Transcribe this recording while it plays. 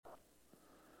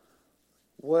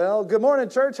Well, good morning,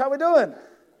 church. How we doing?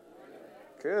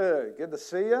 Good. Good to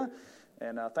see you.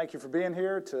 And thank you for being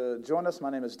here to join us. My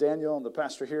name is Daniel. I'm the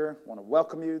pastor here. I want to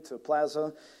welcome you to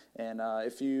Plaza. And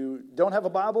if you don't have a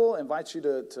Bible, I invite you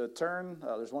to turn.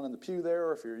 There's one in the pew there.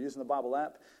 Or if you're using the Bible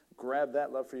app, grab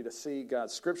that. Love for you to see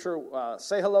God's Scripture.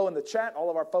 Say hello in the chat.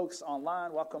 All of our folks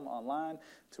online, welcome online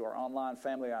to our online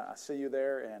family. I see you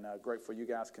there, and grateful you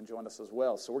guys can join us as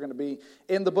well. So we're going to be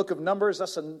in the book of Numbers.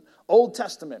 That's an Old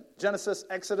Testament. Genesis,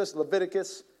 Exodus,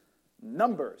 Leviticus,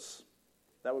 Numbers.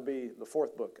 That would be the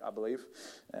fourth book, I believe,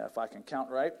 if I can count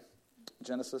right.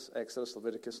 Genesis, Exodus,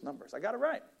 Leviticus, Numbers. I got it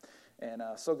right. And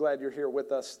so glad you're here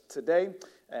with us today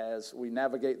as we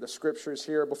navigate the scriptures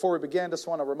here. Before we begin, just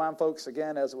want to remind folks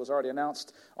again, as it was already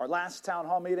announced, our last town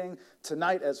hall meeting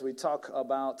tonight as we talk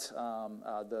about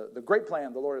the great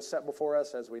plan the Lord has set before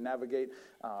us as we navigate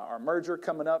our merger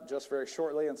coming up just very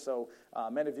shortly. And so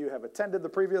many of you have attended the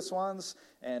previous ones.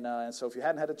 And so if you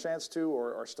hadn't had a chance to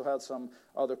or still had some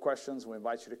other questions, we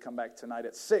invite you to come back tonight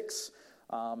at 6.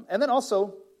 And then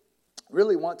also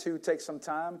really want to take some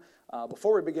time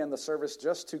before we begin the service,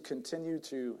 just to continue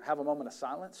to have a moment of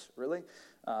silence, really,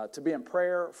 to be in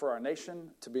prayer for our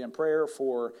nation, to be in prayer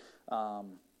for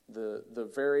the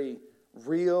very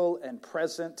real and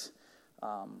present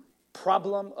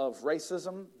problem of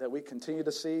racism that we continue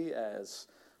to see as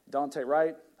Dante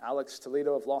Wright, Alex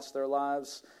Toledo have lost their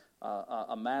lives,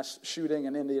 a mass shooting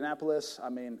in Indianapolis. I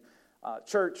mean,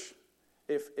 church,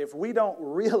 if we don't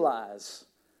realize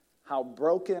how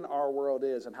broken our world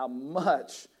is and how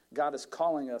much God is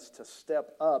calling us to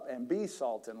step up and be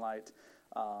salt and light,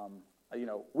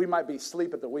 we might be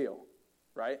asleep at the wheel,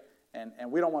 right?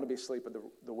 And we don't want to be asleep at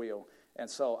the wheel. And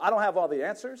so I don't have all the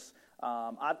answers.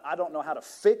 I don't know how to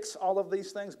fix all of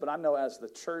these things, but I know as the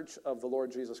church of the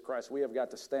Lord Jesus Christ, we have got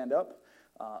to stand up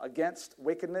against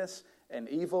wickedness and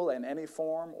evil in any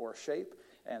form or shape.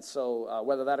 And so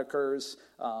whether that occurs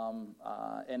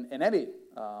in any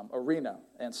arena.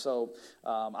 And so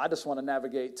I just want to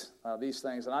navigate these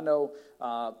things. And I know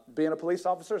being a police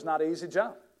officer is not an easy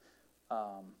job.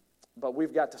 But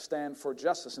we've got to stand for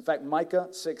justice. In fact, Micah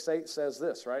 6:8 says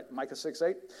this, right? Micah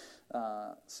 6:8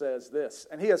 says this.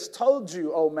 And he has told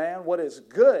you, O man, what is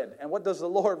good. And what does the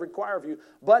Lord require of you?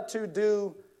 But to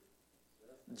do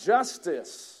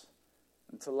justice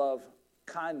and to love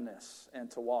kindness and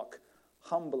to walk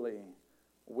humbly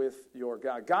with your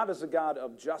God. God is a God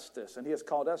of justice, and he has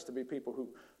called us to be people who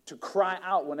to cry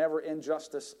out whenever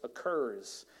injustice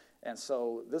occurs. And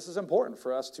so this is important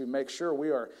for us to make sure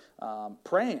we are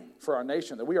praying for our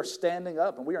nation, that we are standing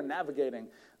up and we are navigating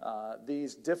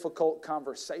these difficult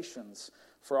conversations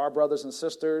for our brothers and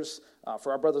sisters,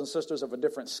 of a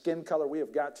different skin color. We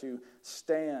have got to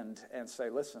stand and say,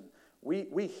 listen,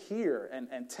 we hear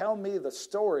and tell me the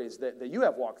stories that you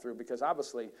have walked through, because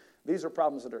obviously these are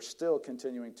problems that are still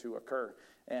continuing to occur.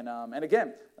 And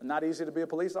again, not easy to be a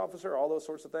police officer, all those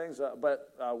sorts of things,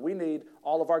 but we need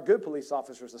all of our good police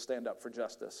officers to stand up for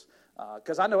justice.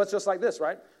 Because I know it's just like this,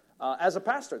 right? As a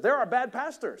pastor, there are bad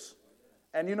pastors.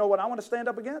 And you know what I want to stand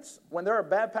up against? When there are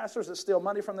bad pastors that steal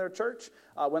money from their church,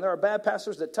 when there are bad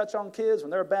pastors that touch on kids, when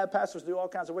there are bad pastors that do all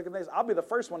kinds of wicked things, I'll be the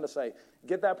first one to say,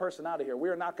 get that person out of here. We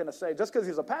are not going to say, just because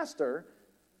he's a pastor,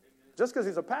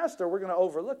 we're going to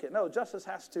overlook it. No, justice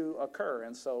has to occur.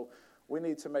 And so we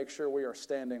need to make sure we are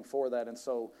standing for that. And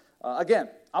so, again,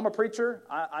 I'm a preacher.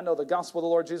 I know the gospel of the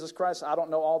Lord Jesus Christ. I don't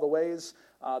know all the ways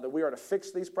that we are to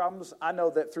fix these problems. I know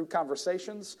that through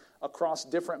conversations across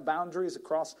different boundaries,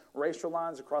 across racial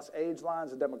lines, across age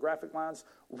lines and demographic lines,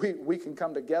 we can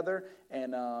come together.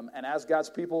 And as God's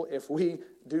people, if we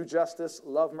do justice,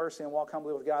 love mercy, and walk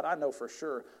humbly with God, I know for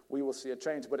sure we will see a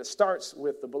change. But it starts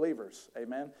with the believers.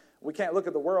 Amen. We can't look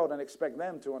at the world and expect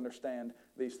them to understand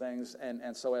these things.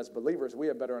 And so as believers, we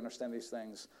had better understand these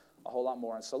things a whole lot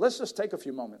more. And so let's just take a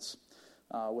few moments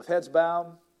with heads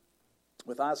bowed,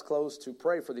 with eyes closed, to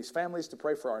pray for these families, to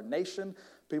pray for our nation,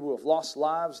 people who have lost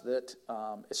lives. That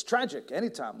it's tragic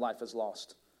anytime life is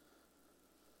lost.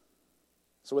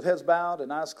 So with heads bowed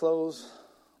and eyes closed,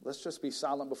 let's just be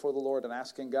silent before the Lord and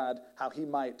asking God how he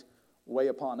might weigh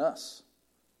upon us.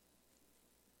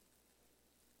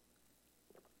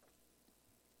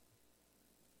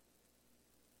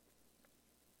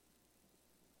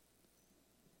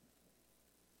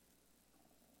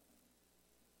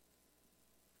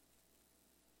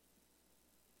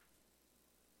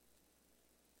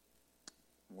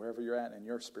 Wherever you're at in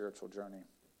your spiritual journey,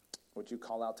 would you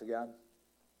call out to God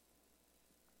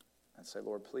and say,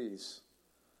 Lord, please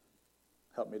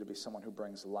help me to be someone who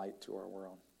brings light to our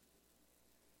world.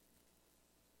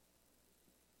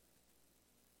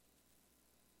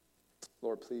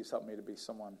 Lord, please help me to be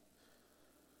someone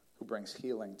who brings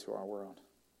healing to our world.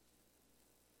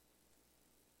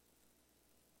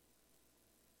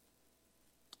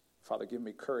 Father, give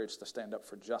me courage to stand up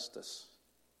for justice.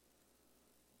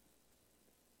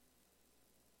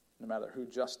 No matter who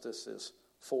justice is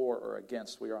for or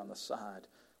against, we are on the side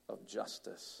of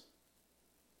justice.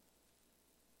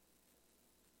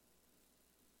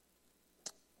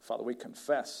 Father, we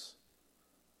confess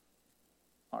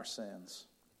our sins.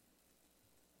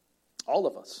 All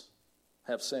of us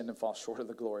have sinned and fall short of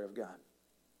the glory of God.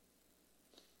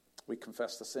 We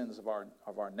confess the sins of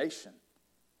our nation.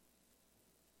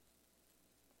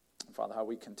 And Father, how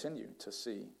we continue to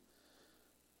see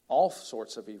all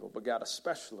sorts of evil, but God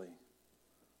especially,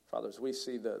 Father, as we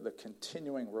see the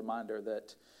continuing reminder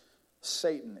that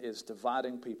Satan is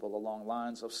dividing people along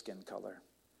lines of skin color.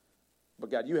 But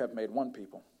God, you have made one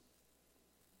people.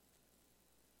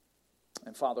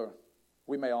 And Father,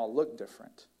 we may all look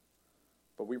different,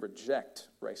 but we reject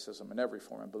racism in every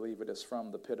form and believe it is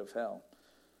from the pit of hell.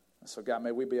 And so God,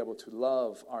 may we be able to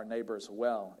love our neighbors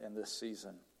well in this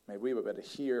season. May we be able to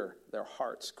hear their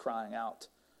hearts crying out.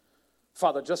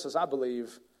 Father, just as I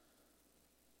believe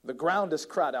the ground is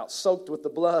cried out, soaked with the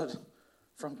blood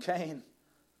from Cain,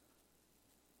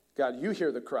 God, you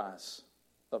hear the cries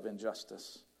of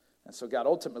injustice. And so God,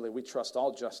 ultimately we trust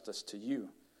all justice to you,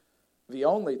 the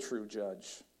only true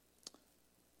judge.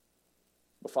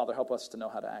 But Father, help us to know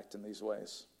how to act in these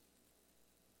ways,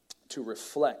 to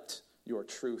reflect your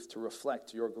truth, to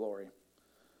reflect your glory.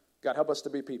 God, help us to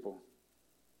be people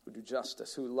who do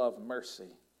justice, who love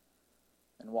mercy,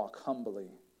 and walk humbly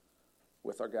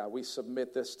with our God. We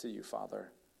submit this to you,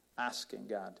 Father, asking,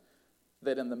 God,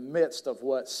 that in the midst of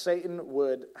what Satan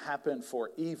would happen for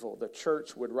evil, the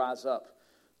church would rise up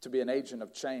to be an agent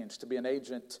of change, to be an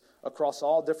agent across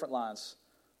all different lines,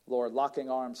 Lord,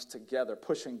 locking arms together,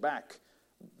 pushing back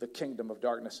the kingdom of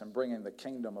darkness and bringing the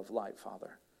kingdom of light,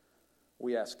 Father.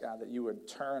 We ask, God, that you would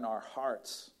turn our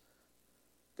hearts,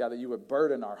 God, that you would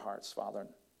burden our hearts, Father,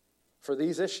 for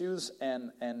these issues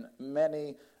and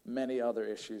many, many other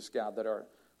issues, God, that are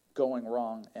going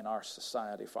wrong in our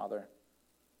society, Father.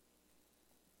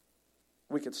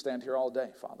 We could stand here all day,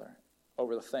 Father,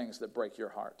 over the things that break your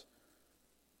heart.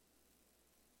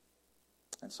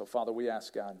 And so, Father, we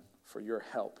ask, God, for your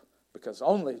help, because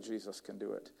only Jesus can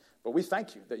do it. But we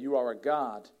thank you that you are a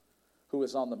God who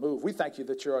is on the move. We thank you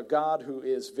that you're a God who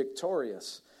is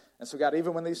victorious. And so, God,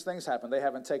 even when these things happen, they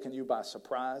haven't taken you by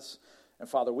surprise. And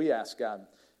Father, we ask, God,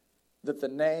 that the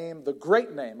name, the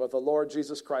great name of the Lord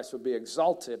Jesus Christ would be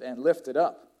exalted and lifted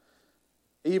up,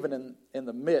 even in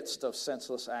the midst of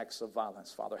senseless acts of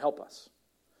violence. Father, help us.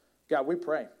 God, we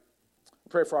pray. We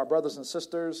pray for our brothers and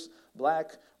sisters,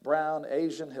 black, brown,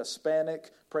 Asian,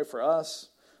 Hispanic. Pray for us.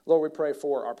 Lord, we pray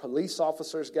for our police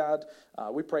officers, God.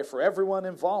 We pray for everyone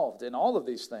involved in all of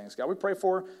these things. God, we pray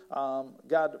for,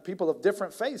 God, people of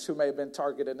different faiths who may have been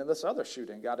targeted in this other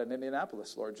shooting, God, in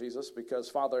Indianapolis, Lord Jesus, because,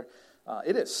 Father,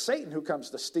 it is Satan who comes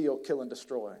to steal, kill, and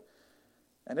destroy.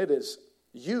 And it is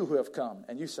you who have come,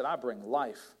 and you said, I bring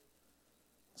life.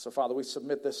 So, Father, we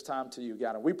submit this time to you,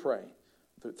 God, and we pray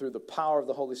through the power of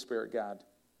the Holy Spirit, God,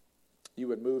 you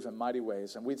would move in mighty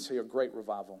ways, and we'd see a great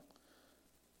revival.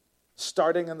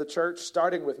 Starting in the church,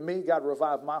 starting with me, God,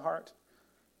 revive my heart.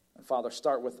 And Father,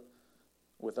 start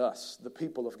with us, the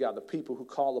people of God, the people who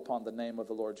call upon the name of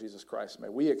the Lord Jesus Christ. May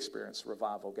we experience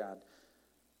revival, God.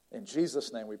 In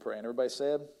Jesus' name we pray. And everybody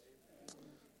said,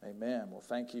 amen. Well,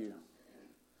 thank you.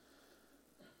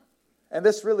 And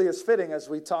this really is fitting as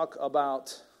we talk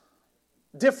about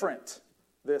different,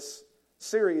 this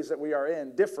series that we are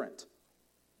in, different.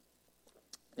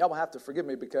 Y'all will have to forgive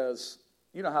me because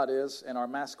you know how it is in our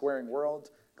mask-wearing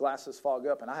world. Glasses fog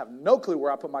up, and I have no clue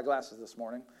where I put my glasses this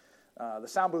morning. The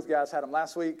sound booth guys had them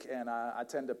last week, and I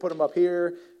tend to put them up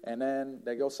here, and then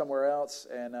they go somewhere else.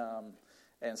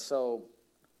 And so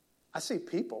I see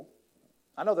people.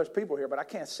 I know there's people here, but I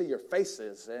can't see your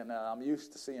faces, and I'm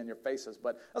used to seeing your faces.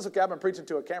 But that's okay. I've been preaching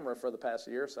to a camera for the past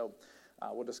year, so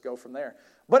we'll just go from there.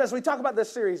 But as we talk about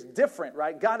this series, different,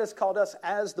 right? God has called us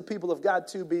as the people of God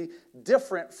to be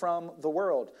different from the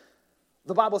world.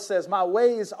 The Bible says, my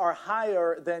ways are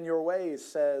higher than your ways,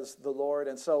 says the Lord.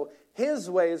 And so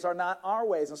his ways are not our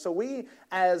ways. And so we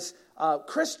as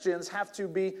Christians have to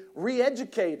be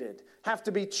re-educated, have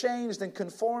to be changed and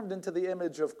conformed into the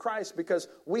image of Christ because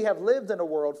we have lived in a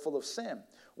world full of sin.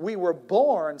 We were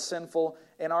born sinful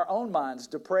in our own minds,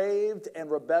 depraved and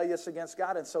rebellious against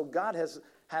God. And so God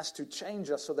has to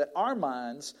change us so that our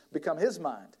minds become his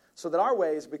mind, so that our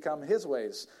ways become his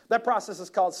ways. That process is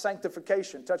called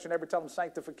sanctification. Touch your neighbor, tell them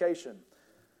sanctification.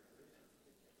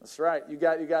 That's right. You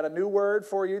got a new word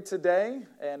for you today.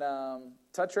 And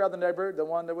touch your other neighbor, the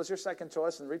one that was your second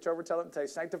choice, and reach over, tell them, say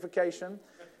sanctification.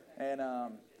 And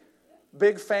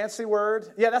big fancy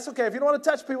word. Yeah, that's okay. If you don't want to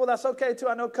touch people, that's okay too.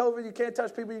 I know COVID, you can't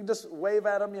touch people. You can just wave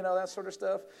at them, that sort of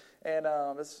stuff. And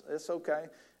it's okay.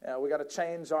 We got to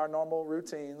change our normal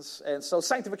routines. And so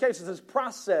sanctification is this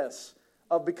process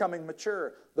of becoming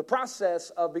mature, the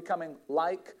process of becoming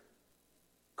like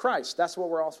Christ. That's what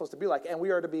we're all supposed to be like, and we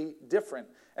are to be different.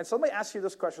 And so let me ask you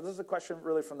this question. This is a question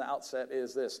really from the outset,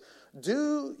 is this.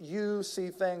 Do you see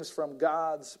things from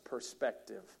God's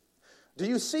perspective? Do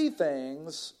you see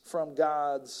things from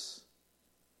God's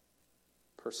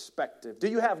perspective? Do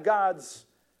you have God's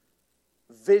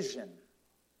vision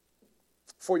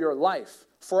for your life,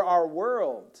 for our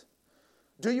world?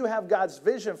 Do you have God's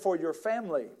vision for your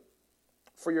family,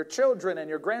 for your children and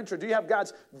your grandchildren? Do you have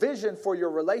God's vision for your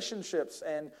relationships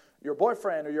and your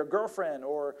boyfriend or your girlfriend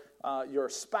or your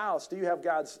spouse? Do you have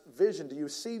God's vision? Do you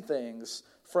see things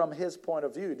from His point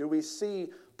of view? Do we see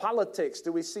politics?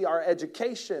 Do we see our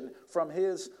education from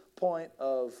His point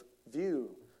of view?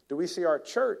 Do we see our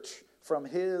church from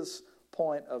His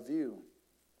point of view?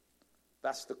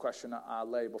 That's the question I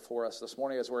lay before us this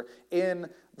morning as we're in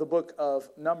the book of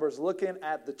Numbers, looking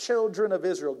at the children of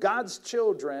Israel, God's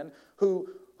children who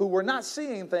were not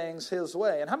seeing things His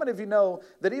way. And how many of you know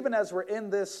that even as we're in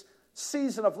this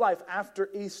season of life after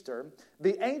Easter,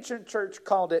 the ancient church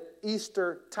called it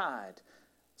Eastertide.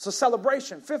 It's a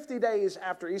celebration 50 days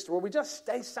after Easter where we just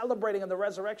stay celebrating in the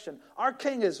resurrection. Our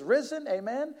King is risen,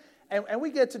 amen? And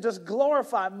we get to just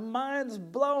glorify, minds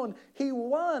blown. He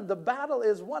won. The battle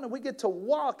is won, and we get to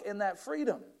walk in that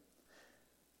freedom.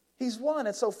 He's won.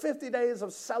 And so 50 days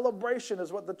of celebration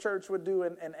is what the church would do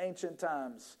in ancient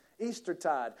times,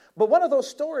 Eastertide. But one of those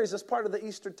stories as part of the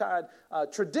Eastertide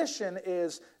tradition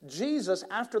is Jesus,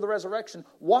 after the resurrection,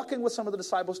 walking with some of the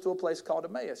disciples to a place called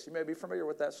Emmaus. You may be familiar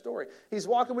with that story. He's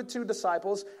walking with two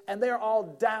disciples, and they're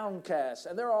all downcast,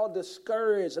 and they're all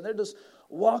discouraged, and they're just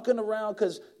walking around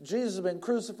because Jesus has been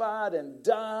crucified and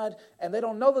died, and they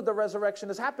don't know that the resurrection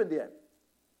has happened yet.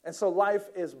 And so life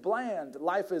is bland,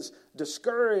 life is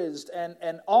discouraged,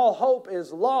 and all hope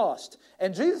is lost.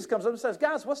 And Jesus comes up and says,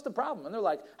 guys, what's the problem? And they're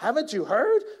like, haven't you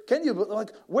heard?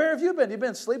 Where have you been? You've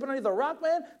been sleeping underneath a rock,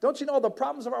 man? Don't you know the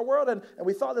problems of our world? And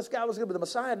we thought this guy was going to be the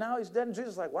Messiah, now he's dead. And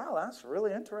Jesus is like, wow, that's a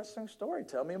really interesting story.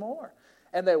 Tell me more.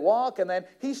 And they walk, and then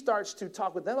he starts to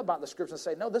talk with them about the scriptures and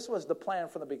say, no, this was the plan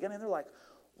from the beginning. And they're like,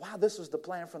 wow, this was the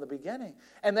plan from the beginning.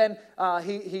 And then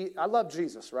I love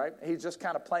Jesus, right? He's just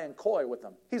kind of playing coy with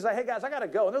them. He's like, hey, guys, I got to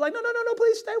go. And they're like, no,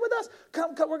 please stay with us.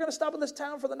 Come, we're going to stop in this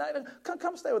town for the night. And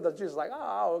come stay with us. Jesus is like,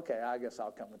 oh, okay, I guess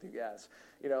I'll come with you guys.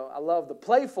 I love the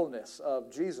playfulness of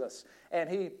Jesus. And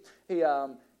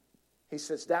he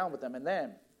sits down with them, and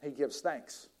then he gives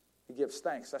thanks. He gives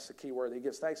thanks. That's the key word. He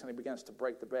gives thanks, and he begins to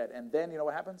break the bread. And then you know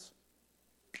what happens?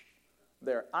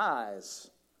 Their eyes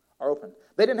are open.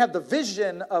 They didn't have the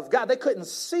vision of God. They couldn't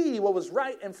see what was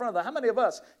right in front of them. How many of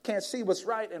us can't see what's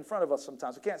right in front of us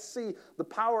sometimes? We can't see the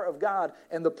power of God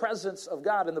and the presence of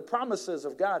God and the promises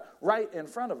of God right in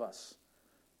front of us.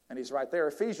 And he's right there.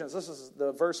 Ephesians, this is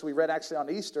the verse we read actually on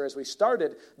Easter as we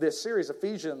started this series.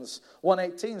 Ephesians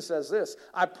 1:18 says this,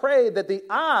 I pray that the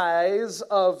eyes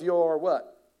of your what?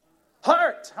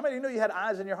 Heart. How many of you knew you had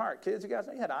eyes in your heart? Kids, you guys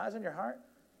know you had eyes in your heart?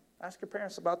 Ask your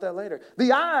parents about that later.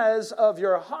 The eyes of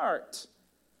your heart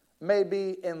may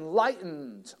be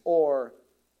enlightened or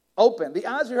open. The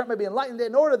eyes of your heart may be enlightened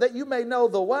in order that you may know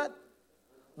the what?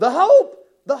 The hope.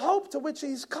 The hope to which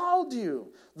He's called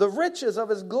you. The riches of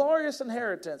His glorious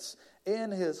inheritance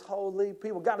in His holy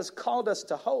people. God has called us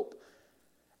to hope.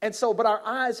 And so, but our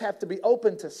eyes have to be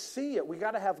open to see it. We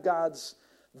got to have God's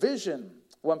vision.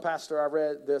 One pastor I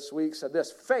read this week said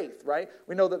this, faith, right?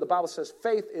 We know that the Bible says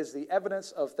faith is the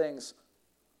evidence of things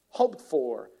hoped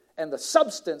for and the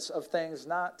substance of things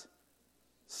not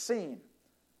seen.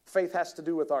 Faith has to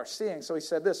do with our seeing. So he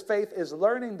said this, faith is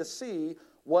learning to see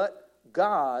what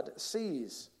God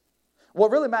sees.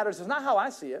 What really matters is not how I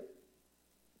see it,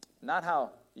 not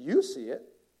how you see it,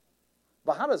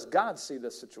 but how does God see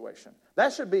this situation?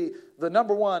 That should be the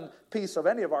number one piece of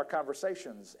any of our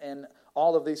conversations in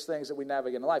all of these things that we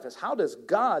navigate in life is how does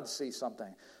God see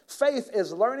something? Faith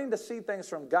is learning to see things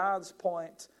from God's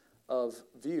point of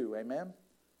view. Amen?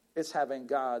 It's having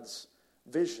God's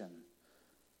vision.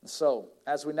 So,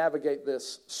 as we navigate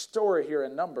this story here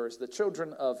in Numbers, the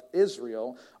children of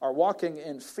Israel are walking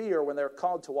in fear when they're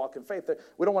called to walk in faith.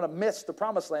 We don't want to miss the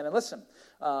promised land. And listen,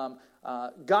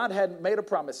 God had made a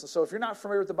promise. And so if you're not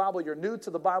familiar with the Bible, you're new to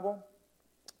the Bible,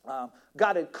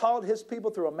 God had called his people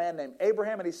through a man named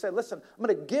Abraham, and he said, listen, I'm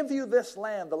going to give you this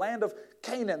land, the land of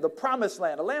Canaan, the promised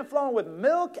land, a land flowing with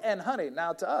milk and honey.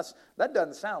 Now, to us, that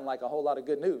doesn't sound like a whole lot of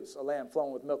good news, a land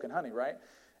flowing with milk and honey, right?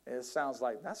 It sounds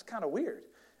like that's kind of weird.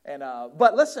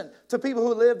 But listen, to people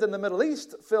who lived in the Middle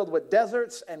East, filled with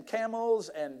deserts and camels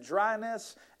and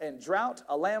dryness and drought,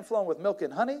 a land flowing with milk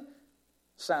and honey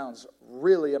sounds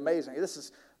really amazing. This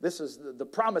is the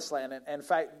promised land. And in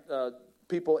fact,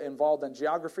 people involved in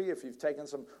geography, if you've taken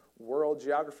some world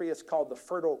geography, it's called the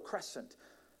Fertile Crescent.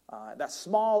 That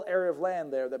small area of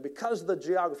land there that because of the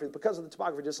geography, because of the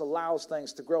topography, just allows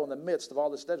things to grow in the midst of all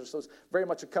this desert. So it's very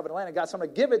much a covenant land. And God said, I'm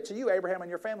going to give it to you, Abraham, and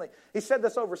your family. He said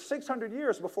this over 600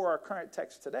 years before our current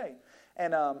text today.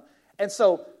 And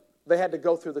so they had to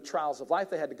go through the trials of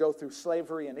life. They had to go through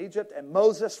slavery in Egypt, and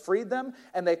Moses freed them.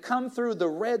 And they come through the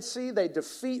Red Sea. They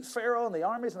defeat Pharaoh and the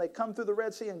armies, and they come through the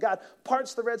Red Sea, and God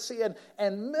parts the Red Sea,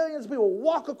 and millions of people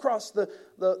walk across the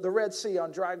Red Sea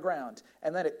on dry ground.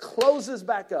 And then it closes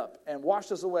back up and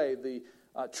washes away the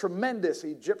tremendous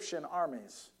Egyptian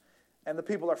armies. And the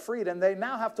people are freed, and they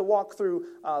now have to walk through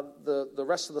the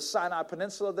rest of the Sinai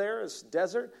Peninsula there, it's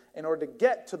desert, in order to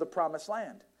get to the Promised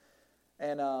Land.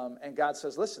 And God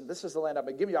says, listen, this is the land I've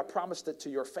been giving you. I promised it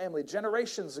to your family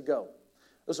generations ago.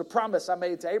 It was a promise I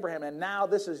made to Abraham, and now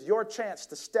this is your chance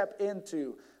to step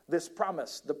into this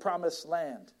promise, the promised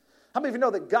land. How many of you know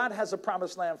that God has a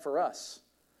promised land for us?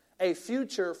 A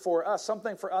future for us,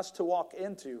 something for us to walk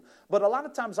into. But a lot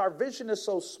of times our vision is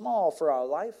so small for our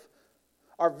life.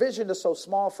 Our vision is so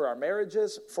small for our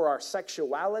marriages, for our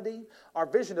sexuality. Our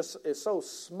vision is so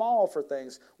small for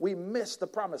things, we miss the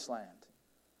promised land.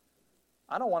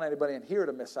 I don't want anybody in here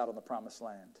to miss out on the promised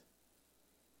land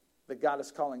that God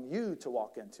is calling you to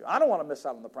walk into. I don't want to miss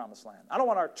out on the promised land. I don't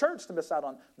want our church to miss out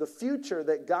on the future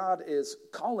that God is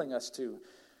calling us to.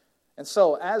 And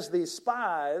so as these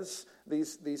spies,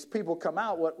 these people come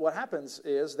out, what happens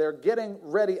is they're getting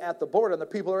ready at the border, and the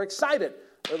people are excited.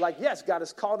 They're like, yes, God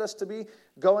has called us to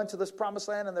go into this promised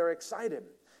land, and they're excited.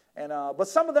 But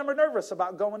some of them are nervous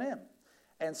about going in.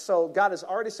 And so God has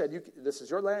already said, this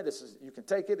is your land. You can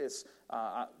take it. It's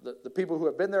the people who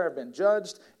have been there have been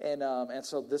judged, and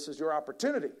so this is your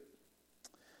opportunity.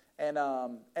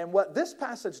 And what this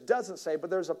passage doesn't say,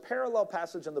 but there's a parallel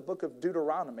passage in the book of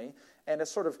Deuteronomy, and it's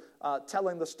sort of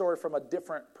telling the story from a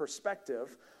different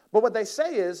perspective. But what they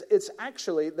say is, it's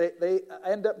actually they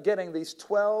end up getting these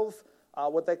 12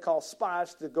 what they call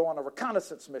spies to go on a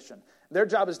reconnaissance mission. Their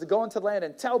job is to go into the land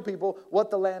and tell people what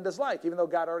the land is like, even though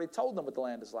God already told them what the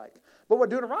land is like. But what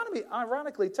Deuteronomy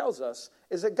ironically tells us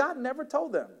is that God never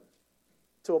told them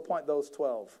to appoint those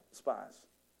 12 spies.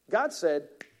 God said,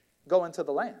 go into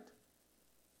the land.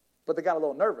 But they got a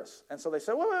little nervous. And so they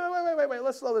said, wait,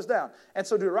 let's slow this down. And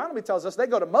so Deuteronomy tells us they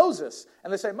go to Moses.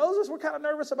 And they say, Moses, we're kind of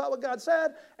nervous about what God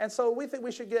said. And so we think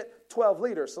we should get 12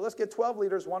 leaders. So let's get 12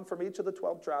 leaders, one from each of the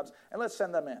 12 tribes, and let's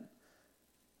send them in.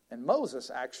 And Moses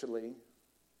actually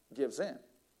gives in.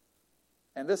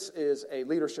 And this is a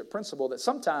leadership principle that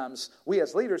sometimes we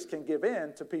as leaders can give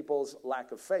in to people's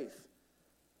lack of faith.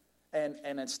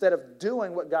 And instead of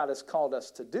doing what God has called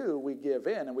us to do, we give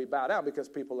in and we bow down because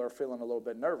people are feeling a little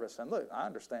bit nervous. And look, I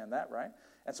understand that, right?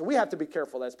 And so we have to be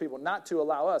careful as people not to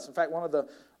allow us. In fact, one of the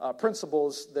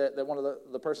principles that one of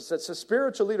the person said, so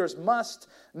spiritual leaders must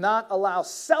not allow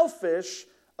selfish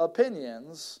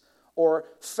opinions or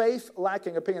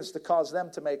faith-lacking opinions to cause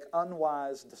them to make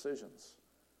unwise decisions.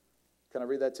 Can I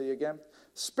read that to you again?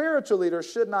 Spiritual leaders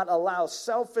should not allow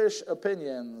selfish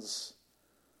opinions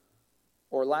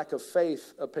or lack of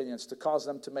faith opinions to cause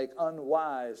them to make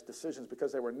unwise decisions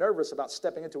because they were nervous about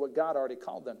stepping into what God already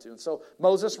called them to. And so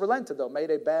Moses relented, though,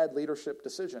 made a bad leadership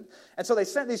decision. And so they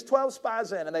sent these 12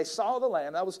 spies in, and they saw the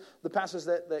land. That was the passage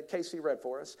that Casey read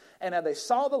for us. And they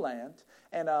saw the land,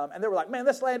 and they were like, man,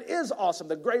 this land is awesome.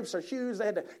 The grapes are huge. They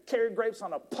had to carry grapes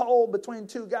on a pole between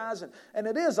two guys, and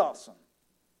it is awesome.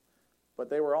 But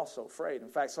they were also afraid. In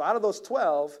fact, so out of those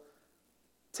 12,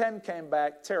 10 came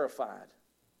back terrified.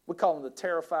 We call them the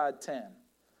terrified 10.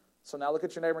 So now look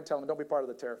at your neighbor and tell them, don't be part of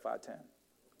the terrified 10.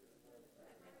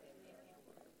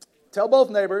 Tell both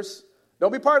neighbors,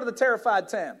 don't be part of the terrified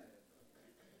 10.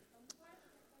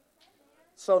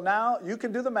 So now you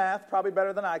can do the math, probably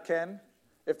better than I can.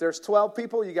 If there's 12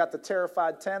 people, you got the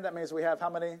terrified 10. That means we have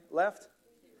how many left?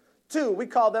 2. We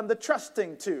call them the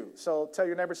trusting 2. So tell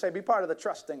your neighbor, say, be part of the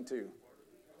trusting 2.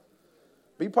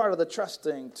 Be part of the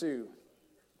trusting 2.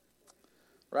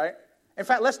 Right? In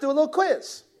fact, let's do a little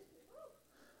quiz.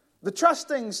 The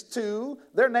trustings 2,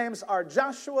 their names are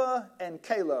Joshua and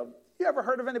Caleb. You ever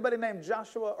heard of anybody named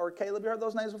Joshua or Caleb? You heard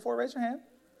those names before? Raise your hand.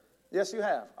 Yes, you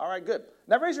have. All right, good.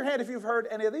 Now raise your hand if you've heard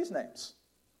any of these names.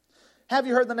 Have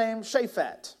you heard the name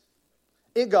Shaphat,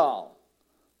 Igal,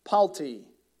 Palti,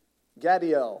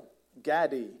 Gadiel,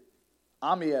 Gadi,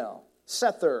 Amiel,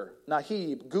 Sether,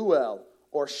 Nahib, Guel,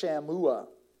 or Shammua,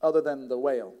 other than the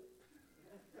whale?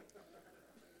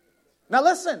 Now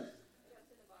listen,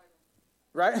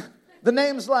 right? The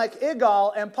names like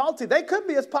Igal and Palti, they could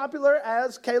be as popular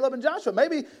as Caleb and Joshua.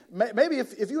 Maybe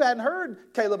if you hadn't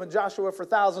heard Caleb and Joshua for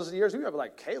thousands of years, you would be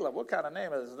like, Caleb, what kind of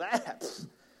name is that?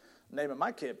 Naming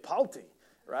my kid Palti,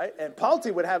 right? And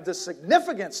Palti would have this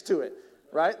significance to it,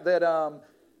 right?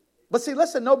 But see,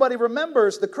 listen, nobody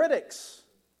remembers the critics.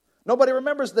 Nobody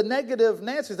remembers the negative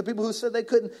Nancy's, the people who said it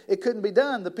couldn't be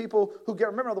done. The people who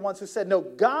remember are the ones who said, no,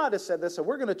 God has said this, so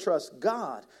we're going to trust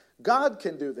God. God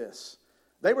can do this.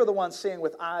 They were the ones seeing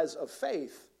with eyes of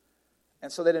faith, and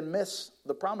so they didn't miss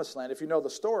the promised land. If you know the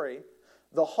story,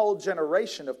 the whole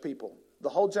generation of people,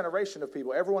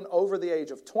 everyone over the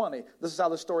age of 20, this is how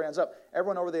the story ends up.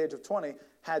 Everyone over the age of 20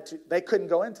 they couldn't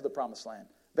go into the promised land.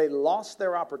 They lost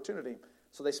their opportunity,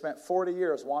 so they spent 40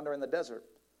 years wandering the desert.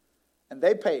 And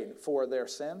they paid for their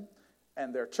sin,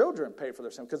 and their children paid for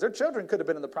their sin, because their children could have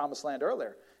been in the promised land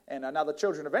earlier. And now the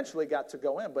children eventually got to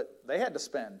go in, but they had to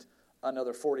spend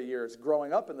another 40 years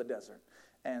growing up in the desert.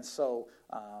 And so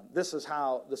this is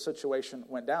how the situation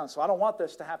went down. So I don't want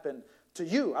this to happen to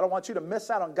you. I don't want you to miss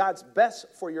out on God's best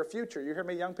for your future. You hear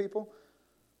me, young people?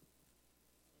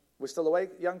 We still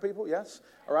awake, young people? Yes?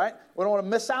 All right? We don't want to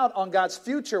miss out on God's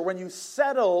future when you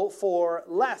settle for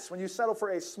less, when you settle for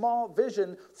a small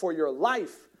vision for your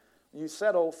life. You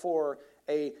settle for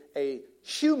a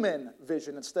human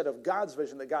vision instead of God's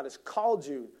vision, that God has called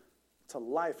you to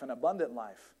life, an abundant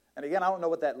life. And again, I don't know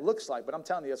what that looks like, but I'm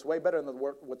telling you, it's way better than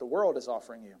what the world is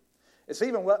offering you. It's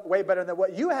even way better than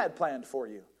what you had planned for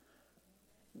you.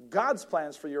 God's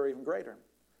plans for you are even greater.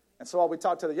 And so while we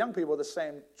talk to the young people, the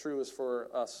same true is for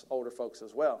us older folks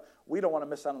as well. We don't want to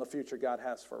miss out on the future God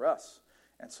has for us.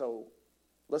 And so,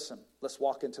 listen, let's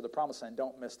walk into the promised land.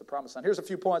 Don't miss the promised land. Here's a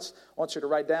few points I want you to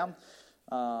write down.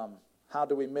 How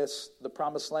do we miss the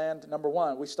promised land? Number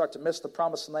one, we start to miss the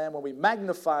promised land when we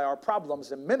magnify our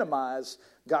problems and minimize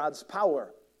God's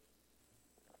power.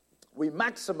 We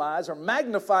maximize or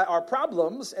magnify our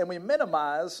problems and we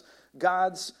minimize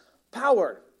God's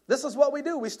power. This is what we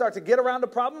do. We start to get around the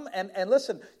problem and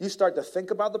listen, you start to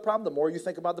think about the problem. The more you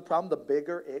think about the problem, the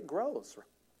bigger it grows,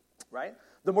 right?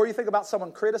 The more you think about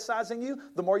someone criticizing you,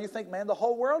 the more you think, man, the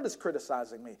whole world is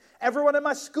criticizing me. Everyone in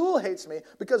my school hates me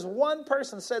because one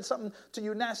person said something to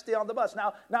you nasty on the bus.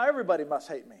 Now everybody must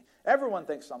hate me. Everyone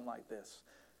thinks I'm like this.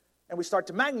 And we start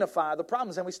to magnify the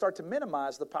problems and we start to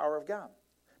minimize the power of God.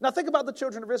 Now think about the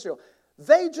children of Israel.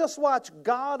 They just watched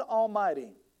God Almighty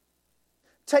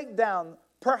take down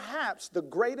perhaps the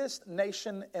greatest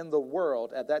nation in the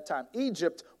world at that time.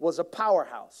 Egypt was a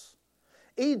powerhouse.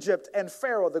 Egypt and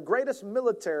Pharaoh, the greatest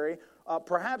military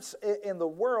perhaps in the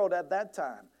world at that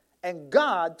time. And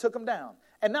God took them down.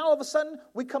 And now all of a sudden,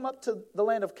 we come up to the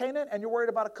land of Canaan, and you're worried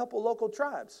about a couple local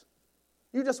tribes.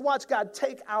 You just watch God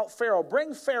take out Pharaoh,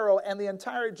 bring Pharaoh and the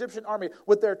entire Egyptian army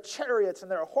with their chariots and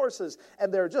their horses,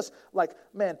 and they're just like,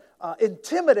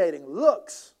 intimidating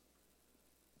looks.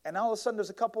 And now all of a sudden, there's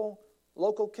a couple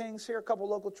local kings here, a couple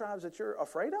local tribes that you're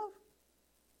afraid of?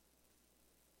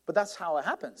 But that's how it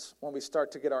happens when we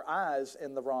start to get our eyes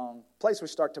in the wrong place. We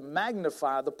start to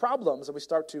magnify the problems and we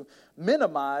start to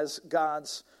minimize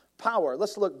God's power.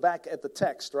 Let's look back at the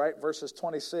text, right? Verses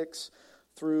 26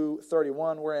 through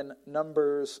 31. We're in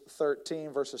Numbers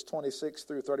 13, verses 26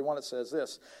 through 31. It says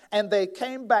this. And they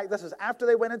came back. This is after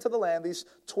they went into the land. These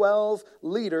 12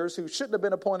 leaders who shouldn't have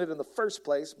been appointed in the first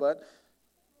place, but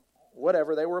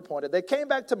whatever, they were appointed. They came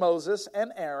back to Moses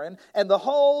and Aaron and the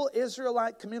whole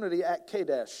Israelite community at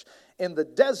Kadesh in the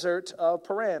desert of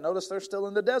Paran. Notice they're still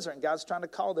in the desert, and God's trying to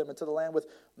call them into the land with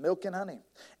milk and honey.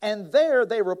 And there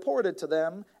they reported to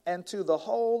them and to the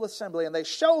whole assembly, and they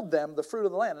showed them the fruit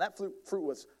of the land. And that fruit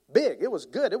was big. It was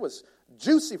good. It was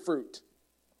juicy fruit.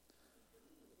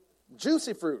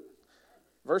 Juicy fruit.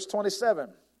 Verse 27.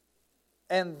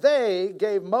 And they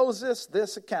gave Moses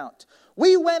this account.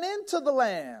 We went into the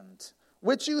land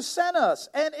which you sent us,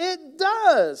 and it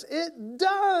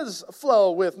does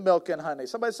flow with milk and honey.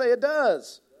 Somebody say it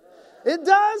does. It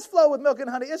does flow with milk and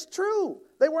honey. It's true.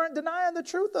 They weren't denying the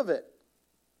truth of it.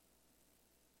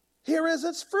 Here is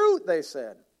its fruit, they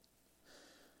said.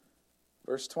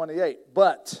 Verse 28,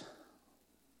 but,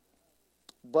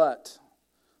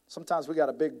 sometimes we got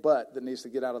a big but that needs to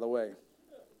get out of the way.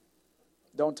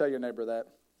 Don't tell your neighbor that.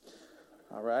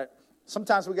 All right?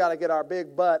 Sometimes we got to get our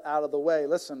big butt out of the way.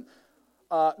 Listen,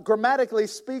 grammatically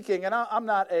speaking, and I'm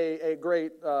not a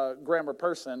great grammar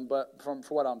person, but from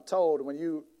what I'm told, when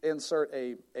you insert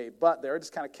a but there, it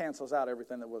just kind of cancels out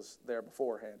everything that was there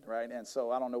beforehand, right? And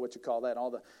so I don't know what you call that.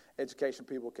 All the education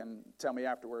people can tell me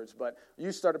afterwards, but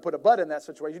you start to put a but in that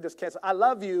situation, you just cancel. I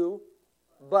love you,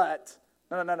 but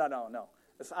no.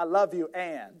 It's I love you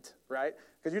and, right?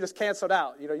 Because you just canceled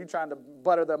out. You know, you're trying to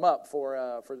butter them up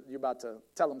for you about to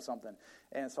tell them something.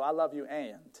 And so I love you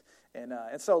and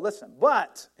so listen,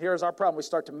 but here's our problem. We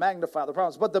start to magnify the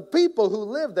problems. But the people who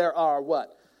live there are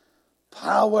what?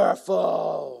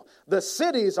 Powerful. The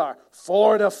cities are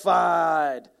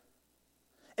fortified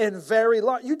and very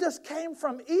large. You just came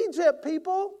from Egypt,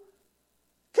 people.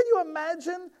 Can you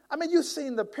imagine? I mean, you've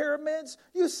seen the pyramids.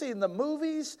 You've seen the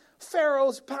movies.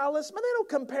 Pharaoh's palace. I mean, they don't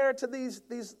compare to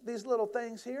these little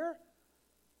things here.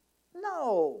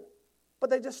 No. But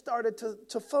they just started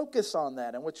to focus on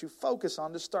that. And what you focus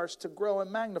on just starts to grow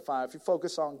and magnify. If you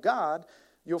focus on God,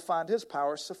 you'll find his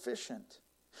power sufficient.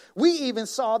 We even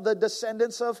saw the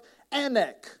descendants of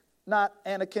Anak, not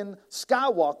Anakin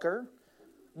Skywalker,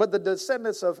 but the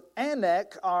descendants of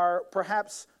Anak are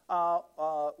perhaps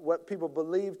what people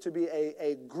believe to be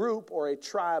a group or a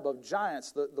tribe of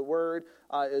giants. The word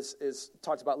is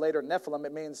talked about later, Nephilim.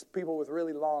 It means people with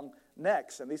really long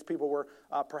necks. And these people were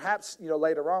perhaps,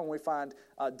 later on when we find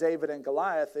David and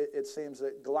Goliath, it seems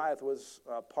that Goliath was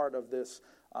part of this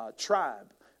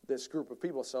tribe, this group of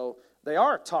people. So they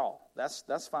are tall.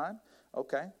 That's fine.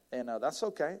 Okay. And that's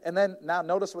okay. And then now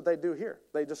notice what they do here.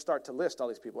 They just start to list all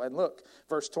these people. And look,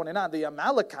 verse 29, the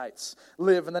Amalekites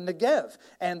live in the Negev,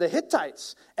 and the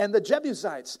Hittites, and the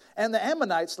Jebusites, and the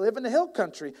Ammonites live in the hill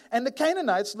country, and the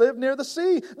Canaanites live near the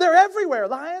sea. They're everywhere,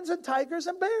 lions and tigers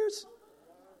and bears.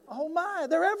 Oh my,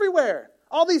 they're everywhere.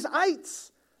 All these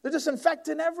ites, they're just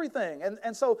infecting everything.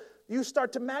 And so you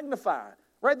start to magnify,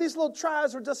 right? These little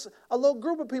tribes were just a little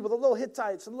group of people, the little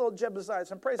Hittites and little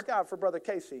Jebusites. And praise God for Brother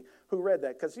Casey who read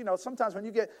that. Because, sometimes when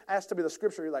you get asked to be the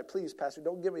scripture, you're like, please, Pastor,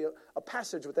 don't give me a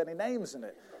passage with any names in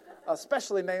it.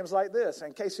 Especially names like this.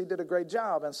 And Casey did a great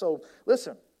job. And so,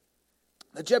 listen,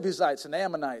 the Jebusites and the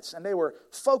Ammonites, and they were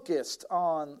focused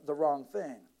on the wrong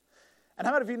thing. And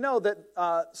how many of you know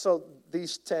that, so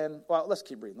these 10, well, let's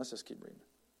keep reading. Let's just keep reading.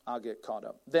 I'll get caught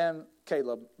up. Then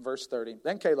Caleb, verse 30,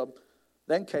 then Caleb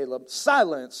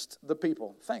silenced the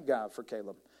people. Thank God for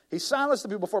Caleb. He silenced the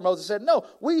people before Moses said, no,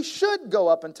 we should go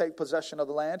up and take possession of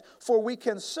the land, for we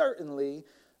can certainly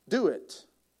do it.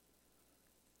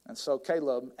 And so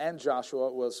Caleb and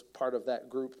Joshua was part of that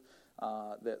group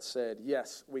that said,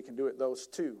 yes, we can do it, those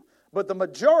two. But the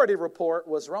majority report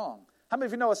was wrong. How many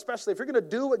of you know, especially if you're going to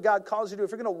do what God calls you to do,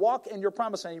 if you're going to walk in your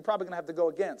promised land, you're probably going to have to go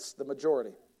against the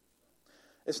majority.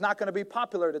 It's not going to be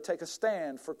popular to take a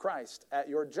stand for Christ at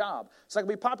your job. It's not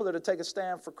going to be popular to take a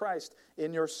stand for Christ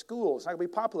in your school. It's not going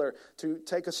to be popular to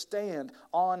take a stand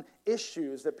on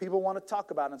issues that people want to talk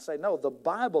about and say, no, the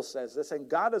Bible says this, and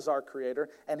God is our creator,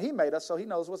 and he made us, so he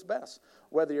knows what's best.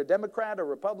 Whether you're Democrat or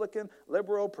Republican,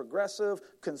 liberal, progressive,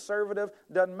 conservative,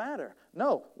 doesn't matter.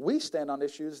 No, we stand on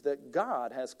issues that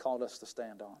God has called us to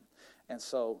stand on. And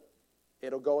so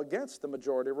it'll go against the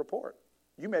majority report.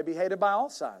 You may be hated by all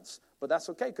sides, but that's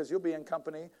okay because you'll be in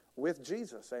company with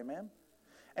Jesus, amen?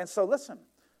 And so listen,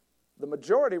 the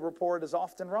majority report is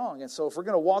often wrong. And so if we're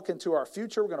going to walk into our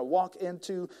future, we're going to walk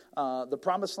into the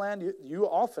promised land, you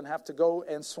often have to go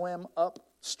and swim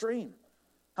upstream.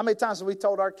 How many times have we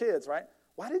told our kids, right?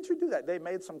 Why did you do that? They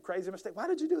made some crazy mistake. Why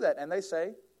did you do that? And they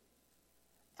say,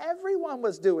 everyone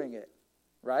was doing it,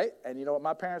 right? And you know what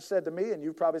my parents said to me, and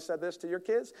you've probably said this to your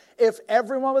kids? If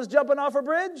everyone was jumping off a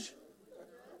bridge,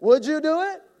 would you do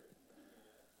it?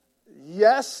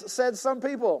 Yes, said some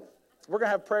people. We're going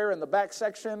to have prayer in the back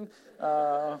section.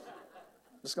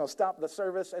 Just going to stop the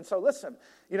service. And so listen,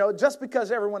 just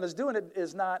because everyone is doing it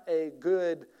is not a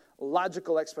good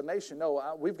logical explanation.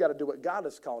 No, we've got to do what God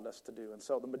has called us to do. And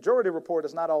so the majority report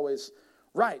is not always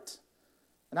right.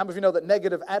 And how many of you know that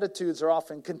negative attitudes are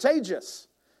often contagious?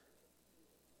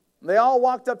 They all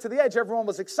walked up to the edge. Everyone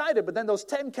was excited, but then those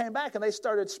 10 came back and they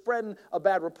started spreading a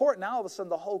bad report. Now all of a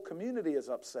sudden the whole community is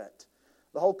upset.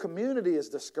 The whole community is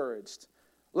discouraged.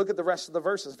 Look at the rest of the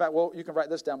verses. In fact, you can write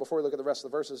this down before we look at the rest of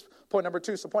the verses. Point number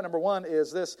 2. So point number 1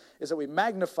 is that we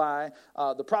magnify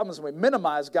the problems and we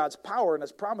minimize God's power and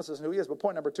his promises and who he is. But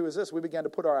point number 2 is this: we begin to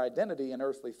put our identity in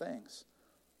earthly things.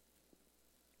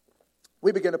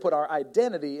 We begin to put our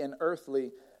identity in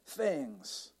earthly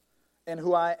things. in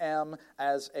who I am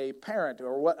as a parent,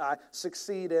 or what I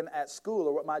succeed in at school,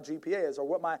 or what my GPA is, or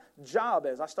what my job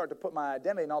is. I start to put my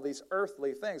identity in all these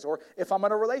earthly things. Or if I'm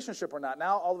in a relationship or not.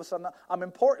 Now, all of a sudden, I'm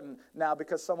important now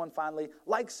because someone finally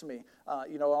likes me.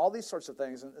 All these sorts of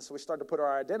things. And so we start to put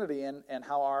our identity in and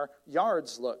how our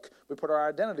yards look. We put our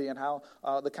identity in how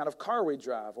the kind of car we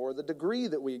drive, or the degree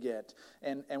that we get.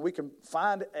 And we can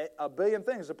find a billion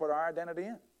things to put our identity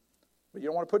in. But you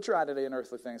don't want to put your identity in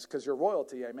earthly things because you're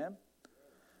royalty, amen?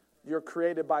 You're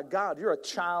created by God. You're a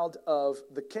child of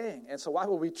the King. And so why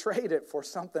would we trade it for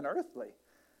something earthly?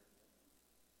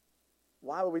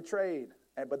 Why would we trade?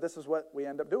 But this is what we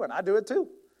end up doing. I do it too.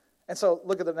 And so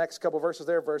look at the next couple verses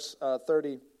there, verse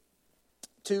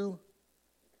 32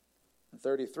 and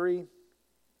 33.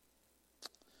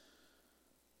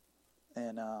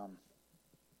 And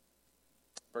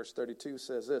verse 32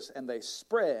 says this, and they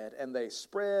spread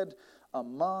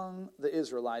among the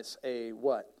Israelites a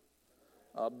what?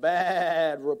 A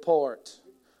bad report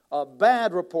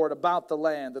about the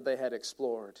land that they had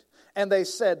explored. And they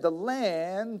said, the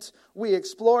land we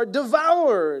explored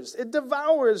devours. It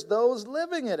devours those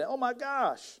living in it. Oh my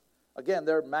gosh. Again,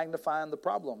 they're magnifying the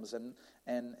problems and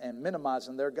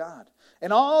minimizing their God.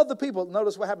 And all the people,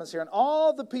 notice what happens here, and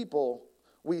all the people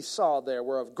we saw there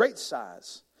were of great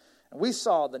size. And we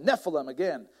saw the Nephilim,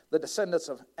 again, the descendants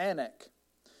of Anak.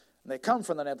 And they come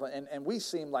from the Nephilim, and we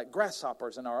seem like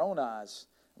grasshoppers in our own eyes.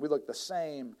 We look the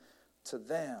same to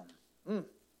them.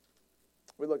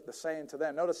 We look the same to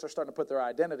them. Notice they're starting to put their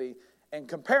identity and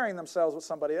comparing themselves with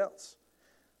somebody else.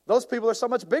 Those people are so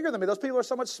much bigger than me. Those people are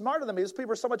so much smarter than me. Those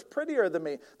people are so much prettier than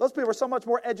me. Those people are so much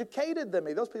more educated than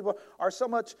me. Those people are so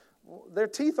much, their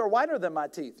teeth are whiter than my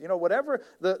teeth. Whatever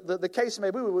the case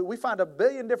may be, we find a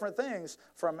billion different things,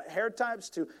 from hair types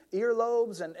to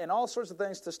earlobes and all sorts of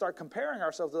things, to start comparing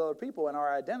ourselves to other people, and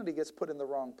our identity gets put in the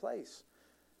wrong place.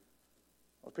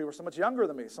 Those people are so much younger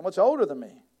than me, so much older than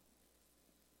me.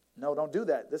 No, don't do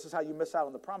that. This is how you miss out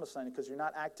on the promised land, because you're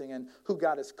not acting in who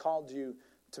God has called you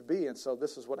to be. And so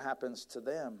this is what happens to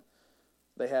them.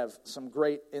 They have some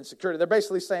great insecurity. They're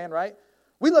basically saying, right,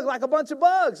 we look like a bunch of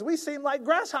bugs. We seem like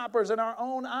grasshoppers in our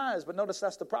own eyes. But notice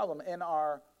that's the problem. In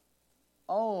our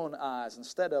own eyes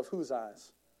instead of whose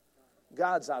eyes?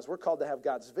 God's eyes. We're called to have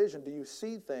God's vision. Do you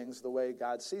see things the way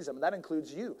God sees them? And that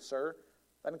includes you, sir.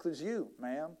 That includes you,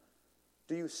 ma'am.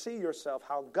 Do you see yourself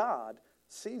how God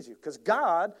sees you? Because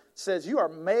God says you are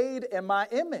made in my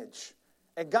image.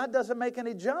 And God doesn't make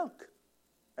any junk.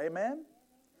 Amen?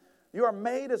 You are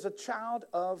made as a child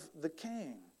of the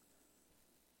King.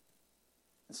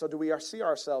 And so do we see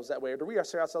ourselves that way? Or do we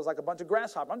see ourselves like a bunch of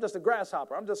grasshoppers? I'm just a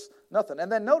grasshopper. I'm just nothing.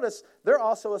 And then notice, they're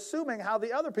also assuming how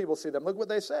the other people see them. Look what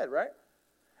they said, right?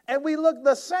 And we look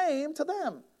the same to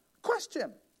them.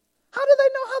 Question. How do they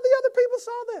know how the other people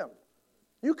saw them?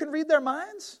 You can read their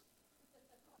minds.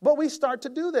 But we start to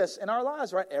do this in our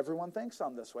lives, right? Everyone thinks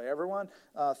I'm this way. Everyone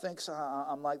thinks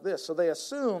I'm like this. So they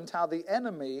assumed how the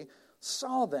enemy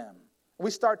saw them.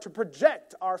 We start to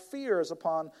project our fears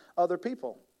upon other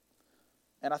people.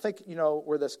 And I think,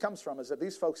 where this comes from is that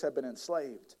these folks have been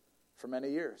enslaved for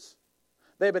many years.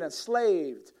 They've been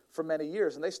enslaved for many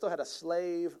years, and they still had a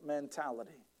slave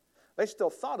mentality. They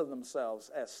still thought of themselves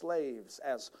as slaves,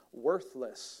 as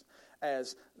worthless,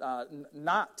 as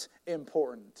not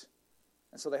important.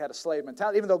 And so they had a slave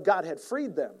mentality. Even though God had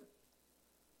freed them,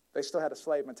 they still had a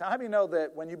slave mentality. How many know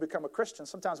that when you become a Christian,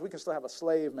 sometimes we can still have a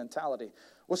slave mentality?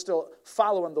 We're still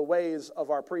following the ways of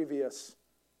our previous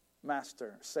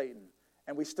master, Satan.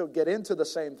 And we still get into the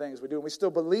same things we do. And we still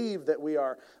believe that we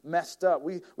are messed up.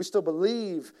 We still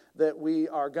believe that we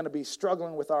are going to be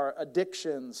struggling with our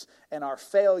addictions and our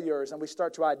failures. And we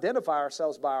start to identify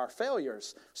ourselves by our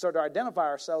failures. Start to identify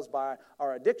ourselves by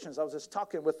our addictions. I was just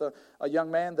talking with a young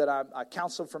man that I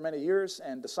counseled for many years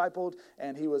and discipled.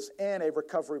 And he was in a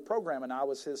recovery program. And I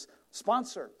was his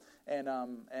sponsor. And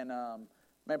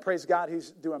man, praise God,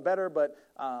 he's doing better. But,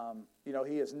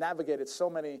 he has navigated so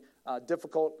many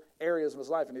difficult areas of his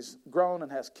life, and he's grown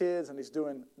and has kids, and he's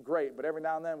doing great. But every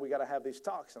now and then we got to have these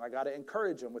talks, and I got to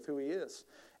encourage him with who he is.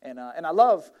 And I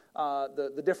love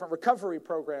the different recovery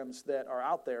programs that are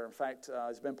out there. In fact,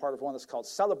 he's been part of one that's called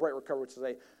Celebrate Recovery, which is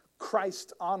a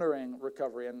Christ-honoring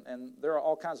recovery, and there are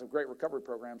all kinds of great recovery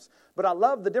programs. But I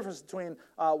love the difference between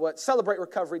what Celebrate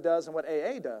Recovery does and what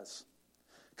AA does.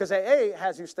 Because AA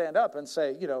has you stand up and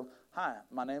say, hi,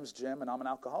 my name's Jim, and I'm an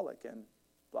alcoholic, and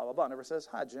blah, blah, blah. Never says,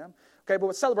 hi, Jim. Okay, but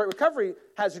what Celebrate Recovery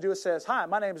has you do is says, hi,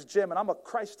 my name's Jim, and I'm a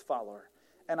Christ follower,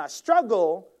 and I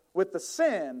struggle with the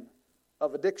sin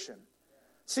of addiction.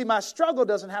 See, my struggle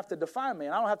doesn't have to define me,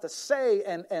 and I don't have to say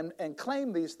and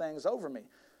claim these things over me.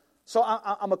 So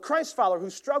I'm a Christ follower who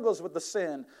struggles with the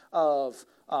sin of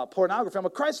pornography. I'm a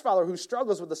Christ follower who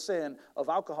struggles with the sin of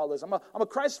alcoholism. I'm a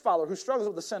Christ follower who struggles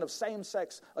with the sin of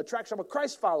same-sex attraction. I'm a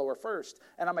Christ follower first,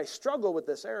 and I may struggle with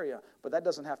this area, but that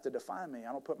doesn't have to define me.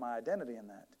 I don't put my identity in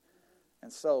that.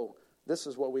 And so this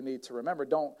is what we need to remember.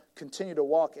 Don't continue to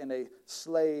walk in a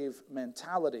slave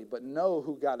mentality, but know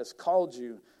who God has called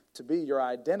you to be. Your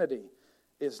identity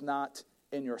is not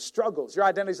in your struggles. Your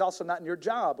identity is also not in your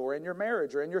job or in your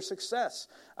marriage or in your success.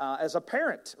 As a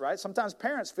parent, right? Sometimes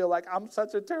parents feel like, I'm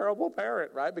such a terrible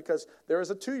parent, right? Because there is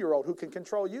a 2-year-old who can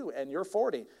control you and you're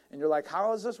 40. And you're like,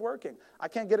 how is this working? I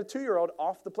can't get a 2-year-old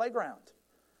off the playground.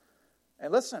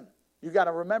 And listen, you got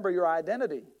to remember your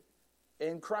identity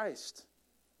in Christ.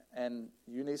 And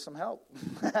you need some help.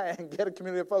 And get a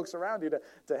community of folks around you